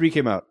Man 3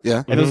 came out.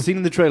 Yeah. And there's a scene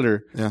in the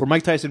trailer Yeah. where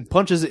Mike Tyson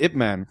punches Ip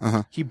Man.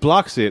 Uh-huh. He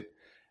blocks it,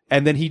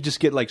 and then he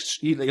just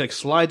he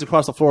slides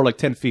across the floor like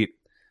 10 feet.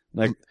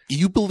 Like,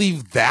 You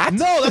believe that?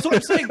 no, that's what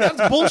I'm saying.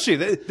 That's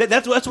bullshit.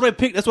 That's what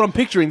That's what I'm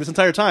picturing this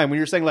entire time when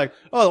you're saying like,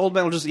 oh, the old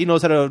man he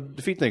knows how to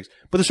defeat things.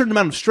 But there's a certain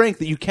amount of strength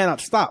that you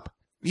cannot stop.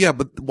 Yeah,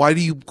 but why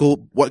do you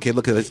go? Okay,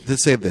 look at it.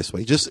 Let's say it this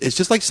way. It's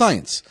just like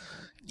science.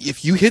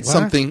 If you hit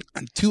something,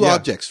 two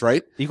objects,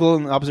 right? Equal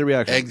and opposite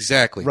reaction.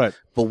 Exactly. Right.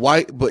 But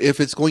why? But if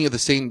it's going if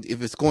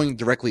it's going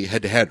directly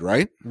head to head,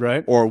 right?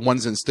 Right. Or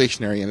one's in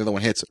stationary and the other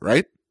one hits it,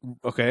 right?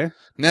 Okay.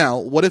 Now,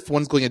 what if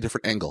one's going a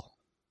different angle?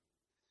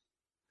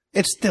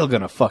 It's still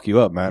gonna fuck you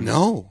up, man.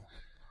 No,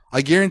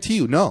 I guarantee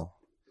you, no.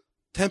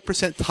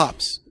 10%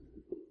 tops.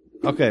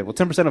 Okay. Well,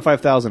 10% of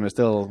 5,000 is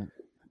still.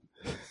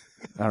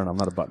 I don't know. I'm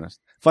not a botanist.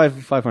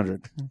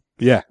 500.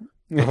 Yeah.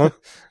 Uh-huh.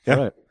 Yeah.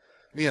 Right.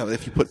 Yeah,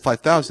 if you put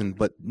 5,000,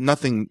 but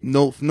nothing,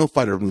 no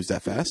fighter moves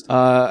that fast.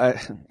 I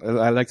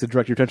like to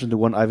direct your attention to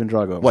one Ivan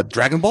Drago. What,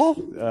 Dragon Ball?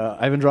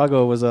 Ivan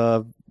Drago was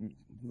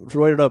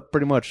roided up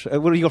pretty much.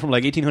 What do you go from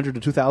like 1,800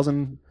 to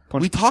 2,000?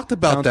 We talked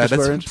about pounds that. per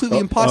That's square inch? completely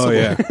impossible. Oh,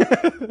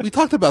 yeah. We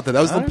talked about that.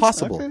 That was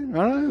impossible. Okay.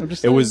 All right. I'm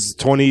just It was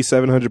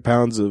 2,700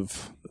 pounds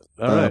of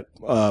All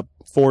right.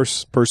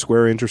 force per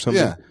square inch or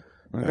something. Yeah.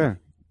 Okay.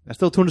 That's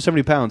still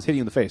 270 pounds hitting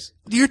you in the face.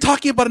 You're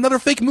talking about another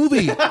fake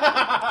movie.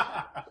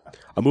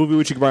 A movie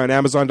which you can buy on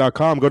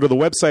Amazon.com. Go to the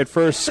website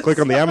first. Click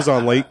on the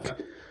Amazon link.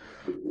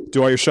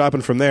 Do all your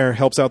shopping from there.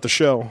 Helps out the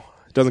show.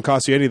 Doesn't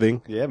cost you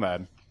anything. Yeah,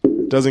 man.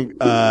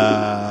 Doesn't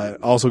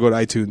also go to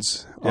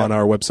iTunes on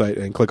our website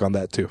and click on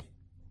that too.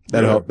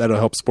 That'll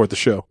help support the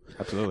show.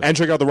 Absolutely. And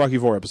check out the Rocky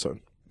IV episode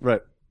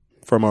Right.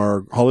 from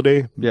our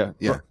holiday Yeah.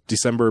 Yeah.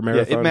 December Yeah.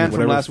 marathon. Ip Man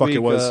whatever from last the fuck week. it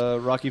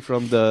was. Rocky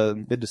from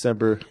the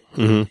mid-December.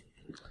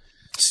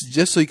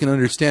 Just so you can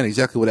understand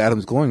exactly what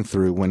Adam's going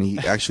through when he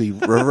actually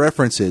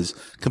references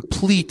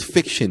complete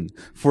fiction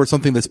for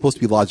something that's supposed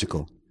to be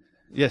logical.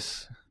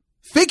 Yes.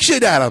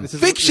 Fiction, Adam! This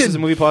is Fiction! a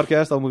movie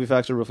podcast. All movie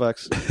facts are real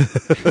facts.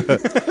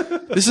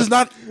 This is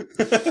not...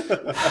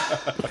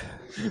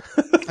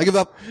 I give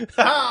up.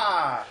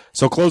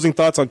 So closing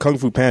thoughts on Kung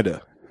Fu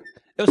Panda.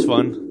 It was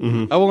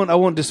fun. I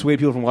won't dissuade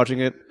people from watching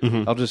it.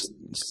 I'll just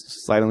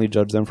silently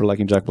judge them for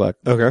liking Jack Black.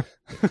 Okay.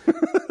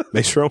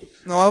 Maestro?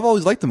 No, I've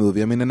always liked the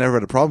movie. I mean, I never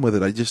had a problem with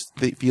it. I just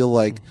feel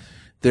like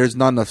there's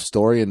not enough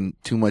story and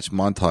too much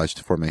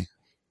montage for me.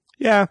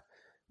 Yeah.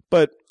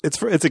 But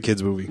it's a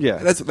kid's movie. Yeah.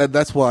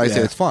 That's why I say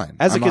Yeah. it's fine.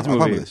 As a I'm kid's fine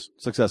movie, with this.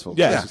 successful.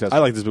 Yeah. Successful. I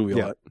like this movie a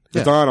Yeah. lot. If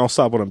Yeah. it's on, I'll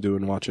stop what I'm doing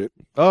and watch it.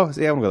 Oh,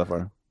 see, I won't go that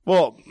far.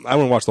 Well, I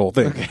wouldn't watch the whole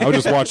thing. I would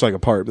just watch like a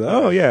part.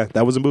 Oh, yeah,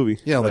 that was a movie.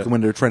 Yeah, like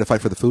when they're trying to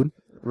fight for the food.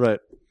 Right.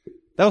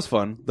 That was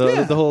fun.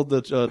 The whole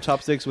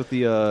chopsticks with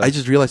the I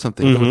just realized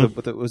something.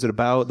 was it a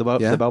bow the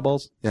bow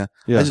balls? Yeah.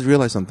 Yeah. I just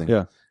realized something.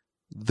 Yeah.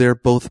 They're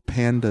both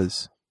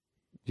pandas.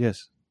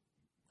 Yes.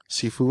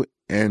 Sifu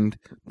and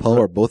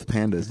Po are both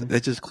pandas.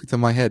 That just clicked in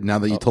my head now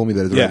that you told me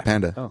that it's a Yeah. red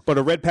panda. Oh. But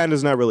a red panda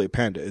is not really a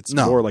panda. It's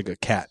No. more like a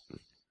cat.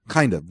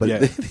 Kind of, but Yeah.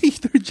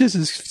 they're just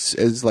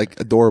as like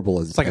adorable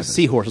as It's like a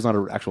seahorse. It's not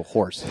an actual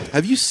horse.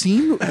 Have you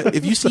seen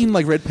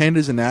like red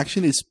pandas in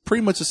action? It's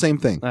pretty much the same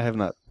thing. I have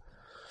not.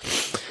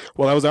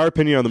 Well, that was our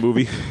opinion on the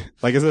movie.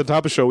 Like I said at the top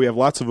of the show, we have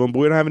lots of them, but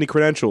we don't have any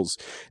credentials.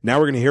 Now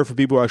we're going to hear from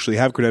people who actually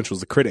have credentials,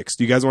 the critics.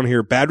 Do you guys want to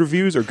hear bad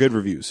reviews or good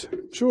reviews?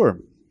 Sure.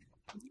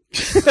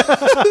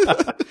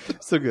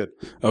 So good.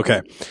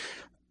 Okay.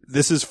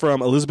 This is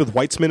from Elizabeth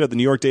Weitzman of the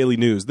New York Daily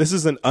News. This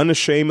is an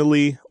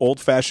unashamedly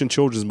old-fashioned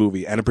children's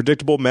movie, and a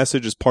predictable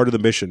message is part of the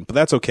mission. But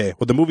that's okay.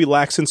 What the movie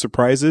lacks in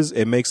surprises,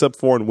 it makes up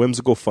for in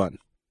whimsical fun.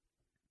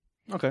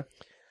 Okay.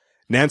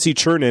 Nancy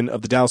Chernin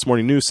of the Dallas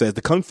Morning News says,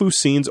 the kung fu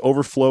scenes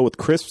overflow with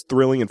crisp,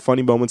 thrilling, and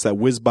funny moments that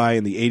whiz by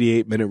in the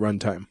 88-minute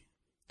runtime.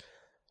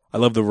 I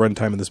love the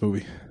runtime in this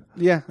movie.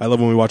 Yeah. I love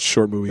when we watch a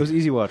short movie. It was an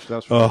easy watch. That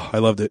was Oh, I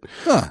loved it.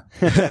 Huh.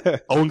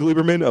 Owen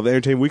Gleiberman of the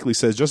Entertainment Weekly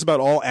says, just about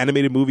all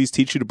animated movies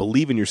teach you to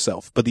believe in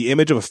yourself, but the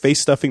image of a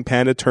face-stuffing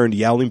panda turned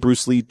yowling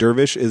Bruce Lee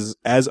dervish is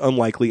as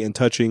unlikely and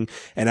touching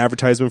an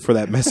advertisement for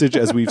that message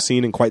as we've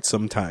seen in quite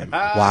some time.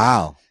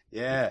 Wow.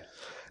 Yeah.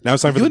 Now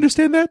it's time for You the,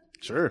 understand that?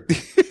 Sure.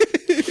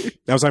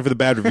 now it's time for the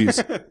bad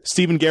reviews.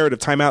 Stephen Garrett of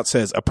Time Out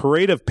says, a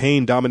parade of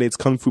pain dominates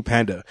Kung Fu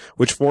Panda,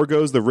 which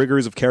foregoes the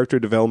rigors of character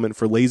development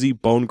for lazy,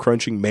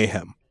 bone-crunching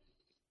mayhem.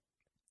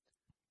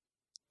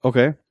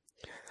 Okay.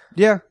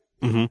 Yeah.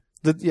 Mm-hmm.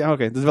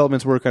 Okay. The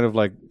developments were kind of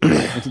like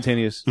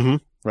instantaneous. Mm-hmm.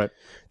 Right.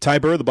 Ty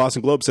Burr, the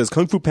Boston Globe, says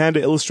Kung Fu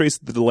Panda illustrates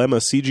the dilemma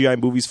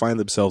CGI movies find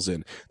themselves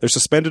in. They're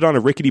suspended on a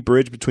rickety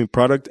bridge between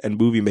product and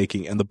movie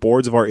making, and the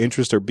boards of our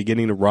interest are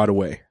beginning to rot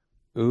away.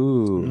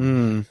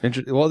 Ooh.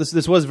 Well,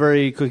 this was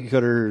very cookie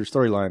cutter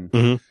storyline.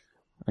 Mm-hmm.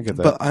 I get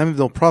that. But I have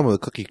no problem with a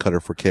cookie cutter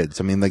for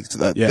kids. I mean, like,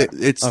 Yeah.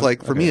 it's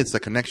like, for me, it's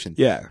the connection.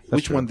 Yeah.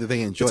 Which true. one do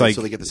they enjoy It's like-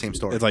 so they get the same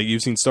story? It's like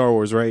you've seen Star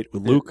Wars, right?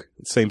 With Luke,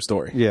 same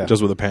story. Yeah. Just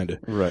with a panda.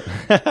 Right.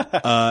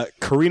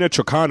 Karina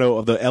Chocano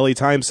of the LA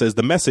Times says,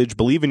 the message,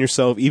 believe in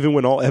yourself even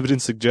when all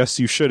evidence suggests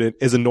you shouldn't,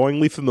 is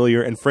annoyingly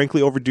familiar and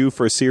frankly overdue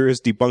for a serious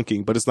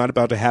debunking, but it's not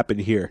about to happen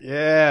here.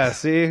 Yeah.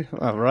 See?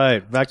 All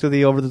right. Back to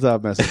the over the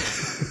top message.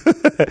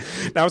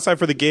 Now it's time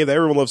for the game that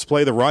everyone loves to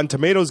play, the Rotten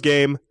Tomatoes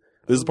game.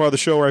 This is part of the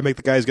show where I make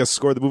the guys guess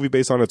score the movie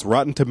based on its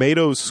Rotten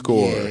Tomatoes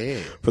score. Yeah.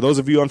 For those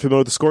of you unfamiliar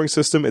with the scoring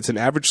system, it's an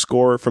average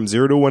score from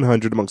 0 to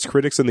 100 amongst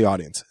critics and the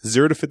audience.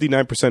 0 to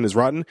 59% is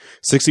rotten,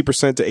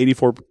 60% to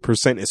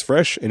 84% is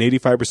fresh, and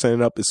 85%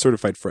 and up is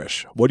certified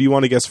fresh. What do you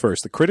want to guess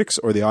first, the critics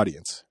or the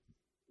audience?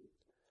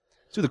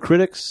 To the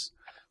critics,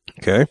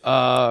 Okay.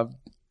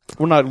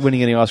 we're not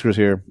winning any Oscars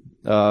here.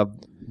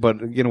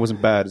 But again, it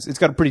wasn't bad. It's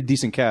got a pretty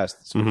decent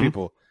cast. Some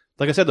people.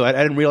 Like I said, though, I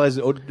didn't realize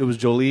it was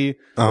Jolie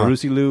or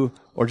Lucy Liu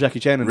or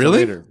Jackie Chan until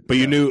later. But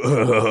you knew.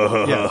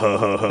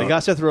 Yeah. I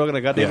got Seth Rogen,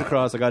 I got David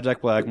Cross, I got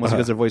Jack Black, mostly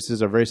because their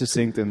voices are very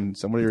succinct and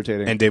somewhat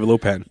irritating. And David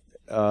Lopan.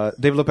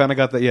 David Lopan, I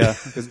got that, yeah.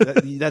 Because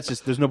that's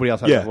just, there's nobody else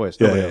has that voice.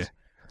 Nobody else.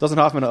 Dustin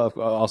Hoffman,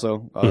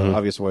 also,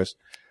 obvious voice.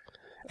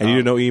 And you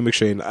didn't know Ian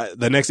McShane.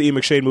 The next Ian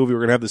McShane movie,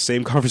 we're going to have the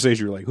same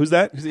conversation. You're like, who's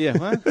that? Yeah,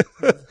 what?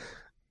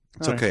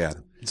 It's okay,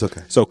 Adam. It's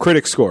okay. So,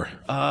 critic score.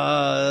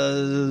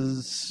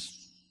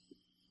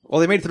 Well,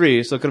 they made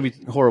 3, so it's going to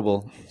be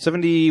horrible.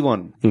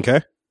 71.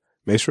 Okay.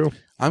 Maestro.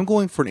 I'm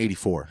going for an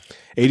 84.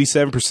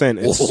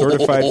 87%. It's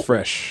certified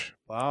fresh.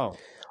 Wow.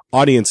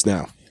 Audience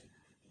now.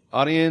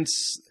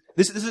 Audience.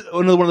 This is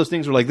another one of those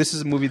things where, like, this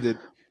is a movie that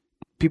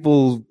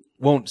people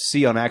won't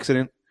see on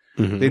accident.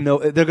 Mm-hmm. They know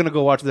they're going to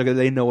go watch it.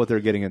 They know what they're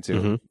getting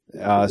into.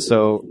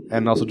 So,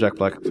 and also Jack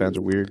Black fans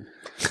are weird.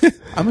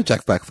 I'm a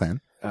Jack Black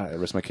fan. I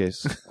rest my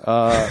case.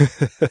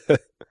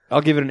 I'll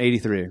give it an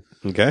 83.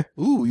 Okay.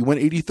 Ooh, you went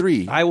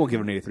 83. I won't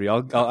give it an 83.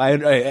 I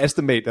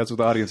estimate that's what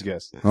the audience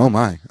guessed. Oh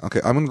my. Okay,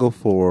 I'm gonna go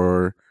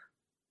for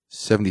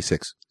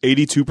 76.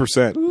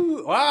 82%.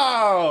 Ooh,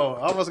 wow!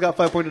 Almost got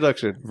 5-point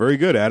deduction. Very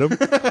good, Adam.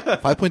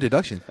 5-point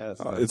deduction.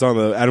 It's on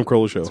the Adam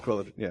Carolla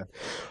show. Yeah.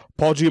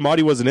 Paul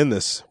Giamatti wasn't in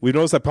this. We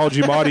noticed that Paul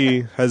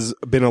Giamatti has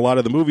been in a lot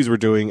of the movies we're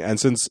doing, and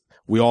since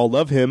we all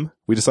love him,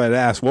 we decided to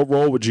ask, what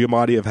role would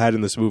Giamatti have had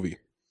in this movie?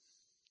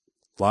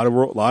 A lot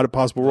of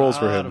possible roles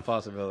for A lot him. of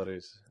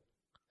possibilities.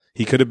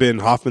 He could have been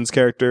Hoffman's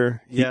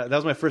character. Yeah, that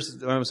was my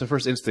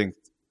first instinct.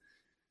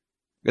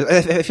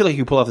 I feel like he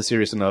could pull off the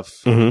serious enough,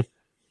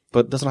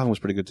 but Dustin Hoffman was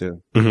pretty good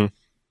too.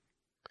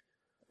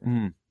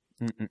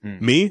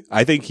 Me?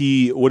 I think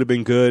he would have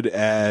been good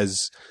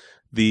as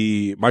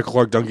the Michael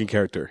Clark Duncan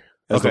character.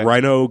 As the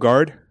Rhino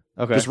guard.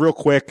 Okay. Just real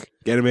quick.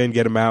 Get him in,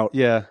 get him out.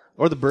 Yeah.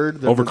 Or the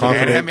bird.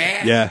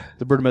 Overconfident. Yeah.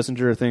 The bird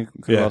messenger, I think,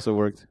 could have also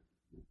worked.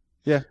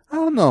 Yeah. I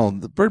don't know.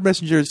 The Bird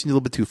Messenger seems a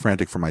little bit too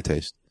frantic for my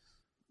taste.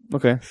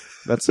 Okay.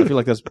 I feel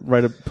like that's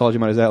right up Paul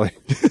Giamatti's alley.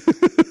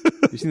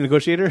 You seen The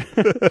Negotiator?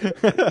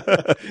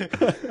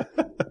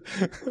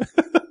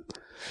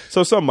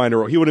 So some minor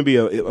role. He wouldn't be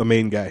a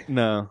main guy.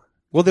 No.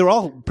 Well, they were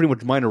all pretty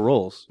much minor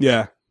roles.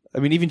 Yeah. I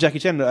mean, even Jackie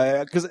Chan,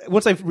 because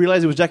once I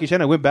realized it was Jackie Chan,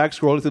 I went back,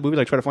 scrolled through the movie,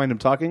 like, try to find him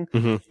talking,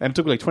 and it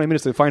took me like 20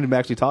 minutes to find him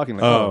actually talking.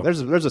 Like,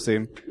 there's a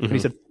scene, and he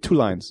said 2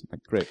 lines.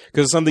 Like, great.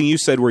 Because it's something you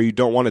said where you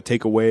don't want to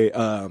take away,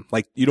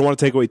 you don't want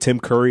to take away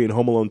Tim Curry in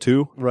Home Alone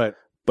 2, Right.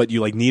 but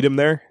you need him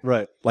there.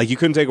 Right. Like you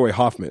couldn't take away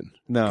Hoffman.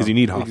 No. Because you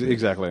need Hoffman.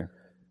 Exactly.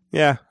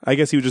 Yeah, I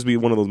guess he would just be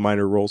one of those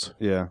minor roles.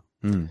 Yeah.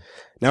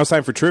 Now it's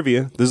time for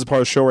trivia. This is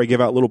part of the show where I give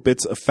out little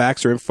bits of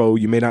facts or info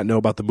you may not know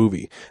about the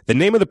movie. The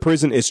name of the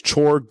prison is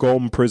Chor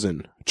Gom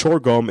Prison. Chor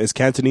Gom is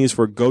Cantonese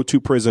for go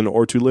to prison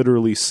or to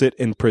literally sit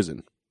in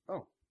prison.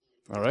 Oh,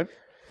 all right.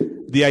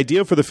 The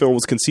idea for the film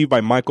was conceived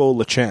by Michael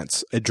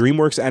LaChance, a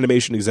DreamWorks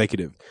animation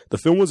executive. The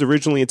film was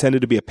originally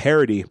intended to be a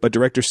parody, but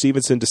director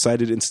Stevenson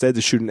decided instead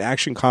to shoot an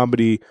action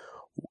comedy.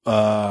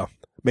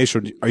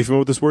 Maestro, are you familiar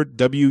with this word?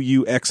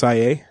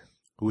 WUXIA?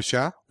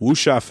 Wuxia?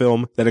 Wuxia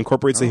film that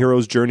incorporates the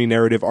hero's journey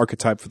narrative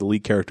archetype for the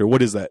lead character.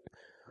 What is that?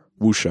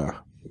 Wuxia.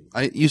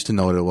 I used to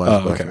know what it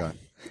was, but I forgot.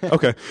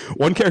 Okay.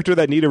 One character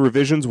that needed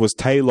revisions was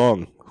Tai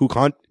Long, who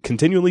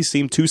continually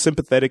seemed too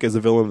sympathetic as the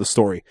villain of the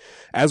story.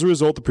 As a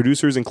result, the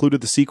producers included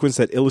the sequence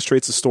that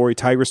illustrates the story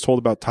Tigress told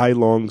about Tai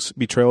Long's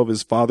betrayal of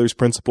his father's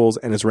principles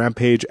and his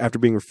rampage after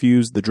being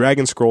refused the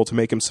Dragon Scroll to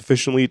make him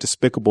sufficiently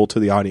despicable to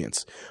the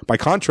audience. By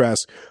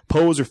contrast,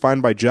 Poe was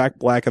refined by Jack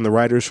Black and the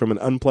writers from an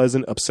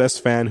unpleasant,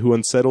 obsessed fan who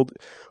unsettled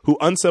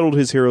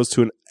his heroes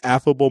to an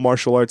affable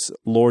martial arts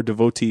lore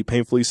devotee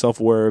painfully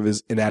self-aware of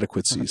his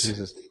inadequacies.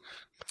 Jesus.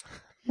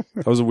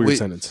 That was a weird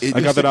sentence. I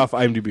got that off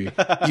IMDb.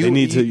 They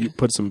need to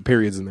put some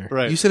periods in there.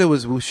 Right. You said it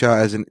was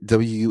Wuxia as in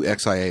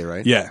WUXIA,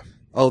 right? Yeah.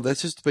 Oh,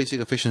 that's just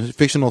basically a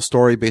fictional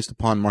story based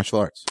upon martial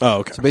arts. Oh,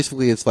 okay. So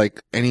basically, it's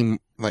like a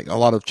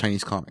lot of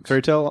Chinese comics.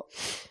 Fairy tale?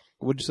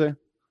 What'd you say?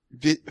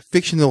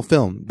 Fictional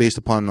film based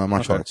upon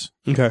martial arts.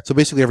 Okay. So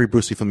basically, every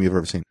Bruce Lee film you've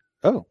ever seen.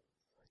 Oh.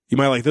 You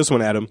might like this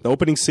one, Adam. The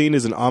opening scene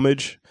is an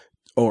homage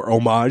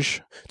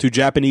to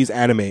Japanese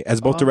anime,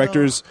 as both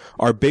directors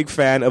are big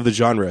fan of the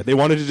genre. They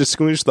wanted to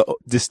distinguish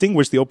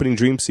the opening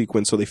dream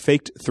sequence, so they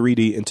faked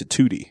 3D into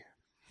 2D.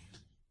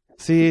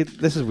 See,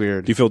 this is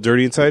weird. Do you feel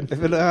dirty inside?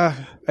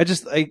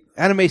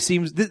 Anime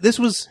seems, this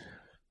was,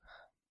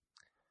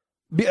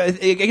 I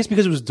guess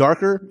because it was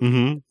darker,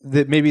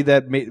 that maybe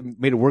that made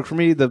it work for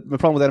me. The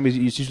problem with anime is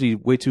it's usually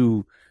way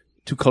too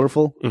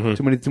colorful.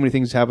 Too many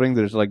things happening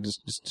that are like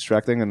just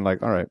distracting and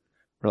like, all right,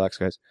 relax,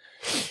 guys.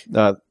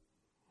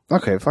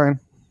 Okay, fine.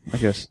 I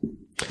guess.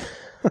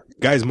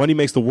 Guys, money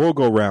makes the world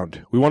go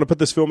round. We want to put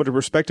this film into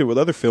perspective with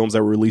other films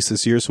that were released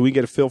this year so we can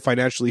get a feel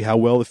financially how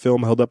well the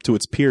film held up to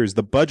its peers.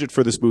 The budget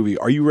for this movie,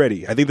 are you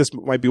ready? I think this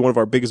might be one of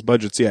our biggest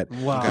budgets yet.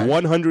 Wow.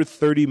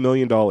 $130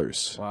 million.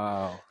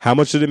 Wow. How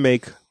much did it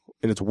make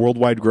in its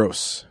worldwide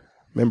gross?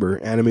 Remember,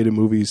 animated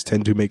movies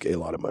tend to make a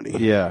lot of money.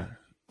 Yeah.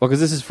 Well, because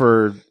this is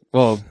for,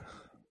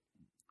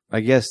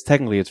 I guess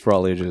technically it's for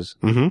all ages.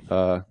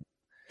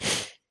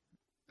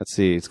 Let's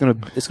see. It's gonna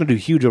do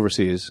huge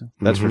overseas.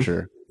 That's for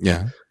sure.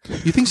 Yeah.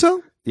 You think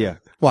so? Yeah.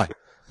 Why?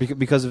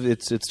 Because of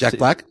it's Jack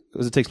Black?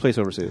 Because it takes place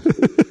overseas.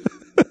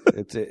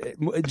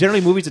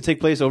 Generally, movies that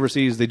take place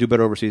overseas, they do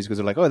better overseas because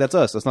they're like, oh, that's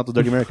us. That's not the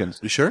dirty Americans.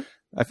 You sure?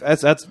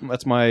 That's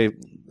my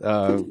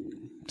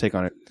take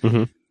on it.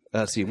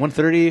 Let's see.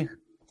 130.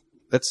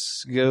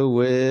 Let's go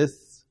with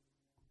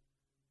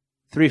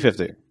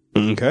 350.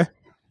 Okay.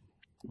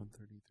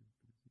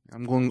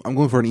 I'm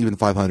going for an even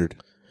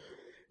 500.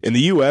 In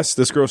the U.S.,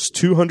 this grossed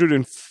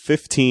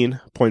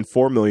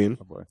 $215.4 million.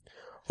 Oh boy.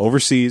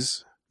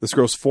 Overseas, this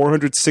grossed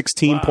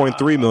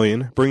 $416.3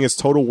 million, bringing its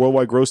total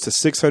worldwide gross to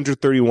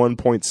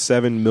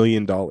 $631.7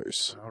 million. All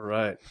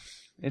right.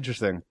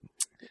 Interesting.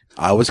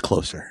 I was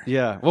closer.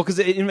 Yeah. Well, because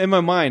in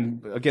my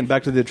mind, again,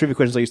 back to the trivia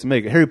questions I used to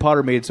make, Harry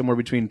Potter made somewhere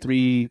between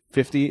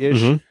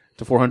 350-ish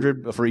to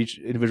 400 for each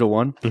individual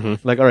one.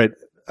 Like, all right,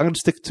 I'm going to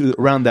stick to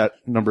around that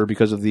number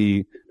because of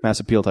the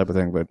mass appeal type of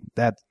thing, but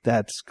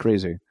that's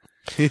crazy.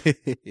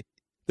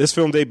 This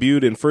film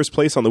debuted in first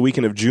place on the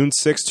weekend of June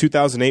 6,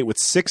 2008 with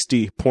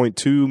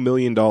 $60.2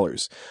 million.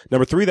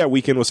 Number 3 that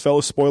weekend was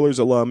fellow Spoilers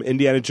alum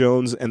Indiana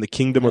Jones and the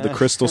Kingdom of the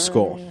Crystal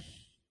Skull.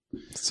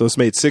 So it's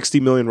made $60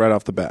 million right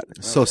off the bat.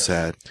 So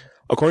sad.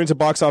 According to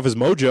Box Office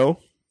Mojo,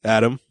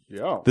 Adam,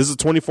 this is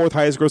the 24th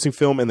highest grossing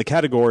film in the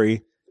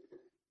category.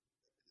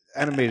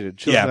 Animated.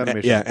 Children's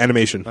animation. Yeah,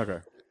 animation. Okay.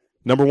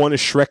 Number 1 is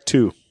Shrek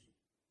 2.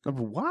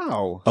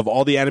 Wow. Of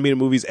all the animated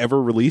movies ever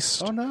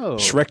released, oh no,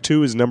 Shrek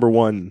 2 is number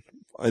 1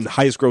 and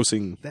highest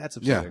grossing. That's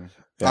upsetting.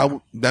 Yeah.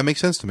 That makes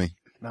sense to me.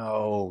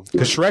 No,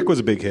 because Shrek was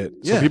a big hit,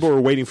 so people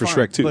were waiting for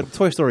Shrek 2. But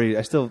Toy Story,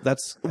 out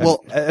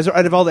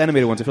of all the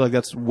animated ones, I feel like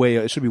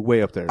it should be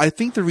way up there. I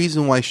think the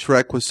reason why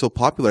Shrek was so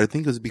popular, I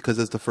think, is because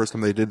that's the first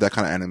time they did that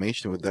kind of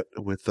animation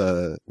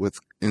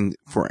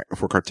for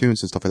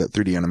cartoons and stuff like that,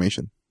 3D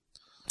animation.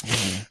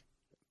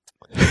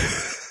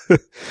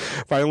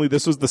 Finally,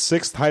 this was the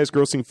 6th highest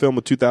grossing film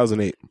of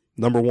 2008.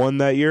 Number 1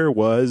 that year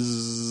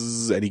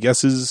was, any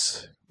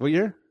guesses? What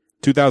year?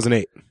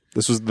 2008.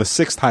 This was the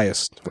 6th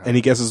highest. Any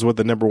guesses what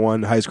the number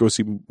 1 highest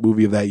grossing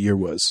movie of that year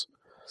was?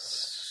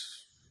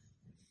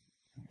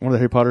 One of the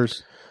Harry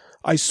Potters.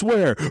 I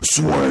swear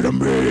to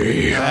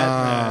me.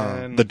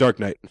 The Dark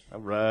Knight.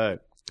 All right.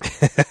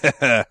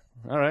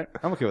 All right.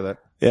 I'm okay with that.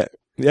 Yeah,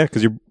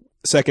 because your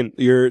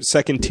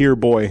second tier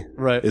boy,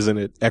 right, isn't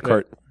it?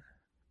 Eckhart. Right.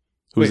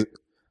 Who's it?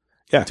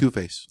 Yeah,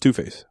 Two-Face.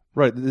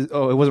 Right.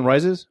 Oh, it wasn't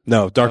Rises?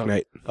 No, Dark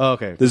Knight. Oh,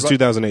 okay. This is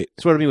 2008.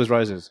 Swear to Me was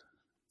Rises.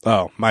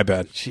 Oh, my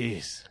bad.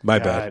 Jeez. My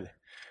bad.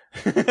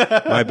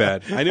 My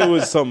bad. I knew it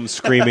was some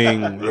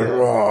screaming.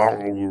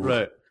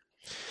 Right.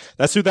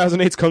 That's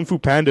 2008's Kung Fu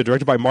Panda,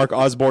 directed by Mark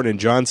Osborne and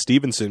John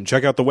Stevenson.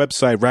 Check out the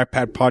website,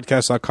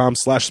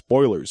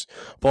 ratpackpodcast.com/spoilers.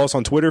 Follow us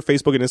on Twitter,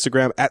 Facebook, and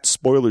Instagram at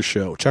Spoilers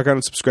Show. Check out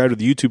and subscribe to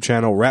the YouTube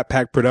channel, Rat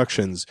Pack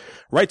Productions.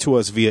 Write to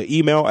us via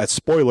email at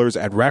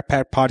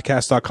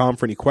spoilers@ratpackpodcast.com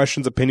for any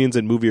questions, opinions,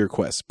 and movie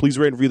requests. Please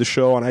rate and review the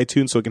show on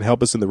iTunes so it can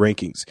help us in the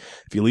rankings.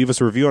 If you leave us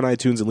a review on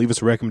iTunes and leave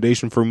us a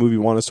recommendation for a movie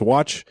you want us to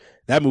watch,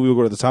 that movie will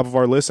go to the top of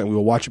our list and we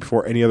will watch it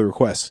before any other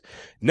requests.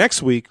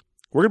 Next week,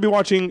 we're going to be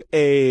watching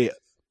a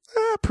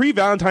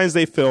pre-Valentine's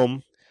Day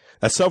film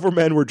that several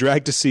men were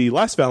dragged to see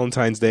last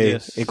Valentine's Day,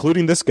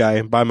 including this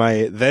guy, by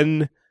my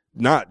then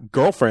not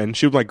girlfriend.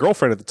 She was my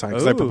girlfriend at the time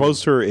because I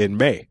proposed to her in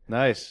May.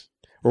 Nice.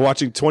 We're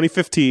watching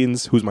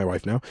 2015's, who's my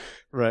wife now.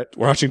 Right.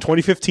 We're watching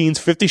 2015's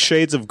 50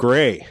 Shades of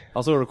Grey.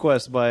 Also a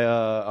request by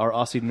our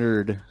Aussie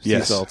nerd,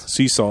 Sea Salt.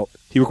 Sea Salt.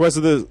 He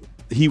requested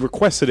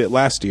it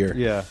last year.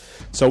 Yeah.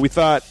 So we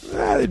thought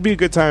it'd be a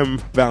good time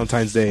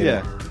Valentine's Day.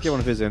 Yeah. Get one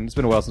of his in. It's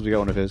been a while since we got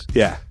one of his.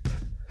 Yeah.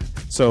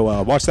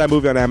 So watch that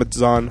movie on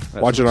Amazon.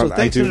 Watch it on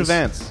thanks iTunes. in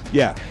advance.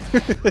 Yeah.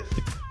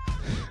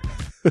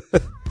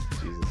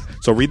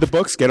 So read the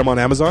books, get them on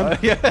Amazon.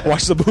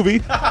 Watch the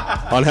movie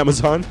on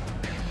Amazon.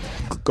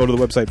 Go to the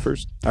website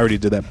first. I already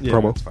did that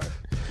promo. That's fine.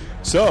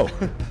 So,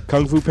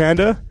 Kung Fu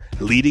Panda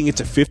leading it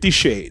to 50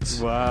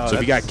 Shades. Wow. So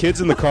if you got kids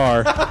in the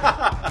car,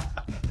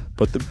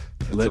 let them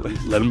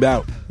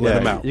out. Let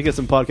them out. You get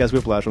some podcast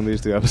whiplash on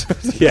these two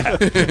episodes. Yeah.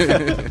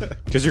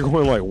 Because you're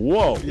going like,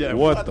 whoa,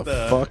 what the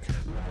fuck?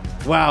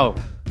 Wow.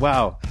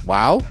 Wow.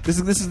 This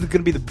is going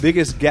to be the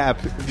biggest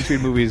gap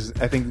between movies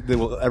I think that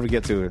we'll ever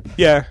get to.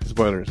 Yeah.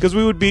 Spoilers. Because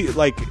we would be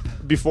like,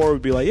 before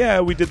we'd be like, yeah,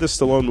 we did this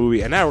Stallone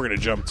movie, and now we're going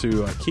to jump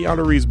to a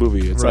Keanu Reeves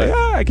movie. It's Right.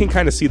 like, I can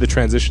kind of see the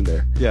transition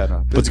there. Yeah,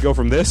 no. But to go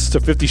from this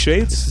to 50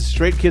 Shades? This is a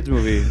straight kids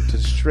movie to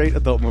straight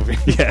adult movie.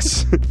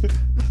 Yes.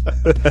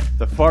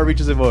 The far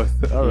reaches of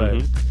both. All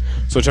right.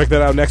 So check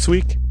that out next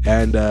week.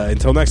 And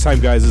until next time,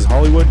 guys, this is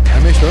Hollywood.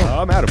 I'm Mitch.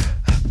 I'm Adam.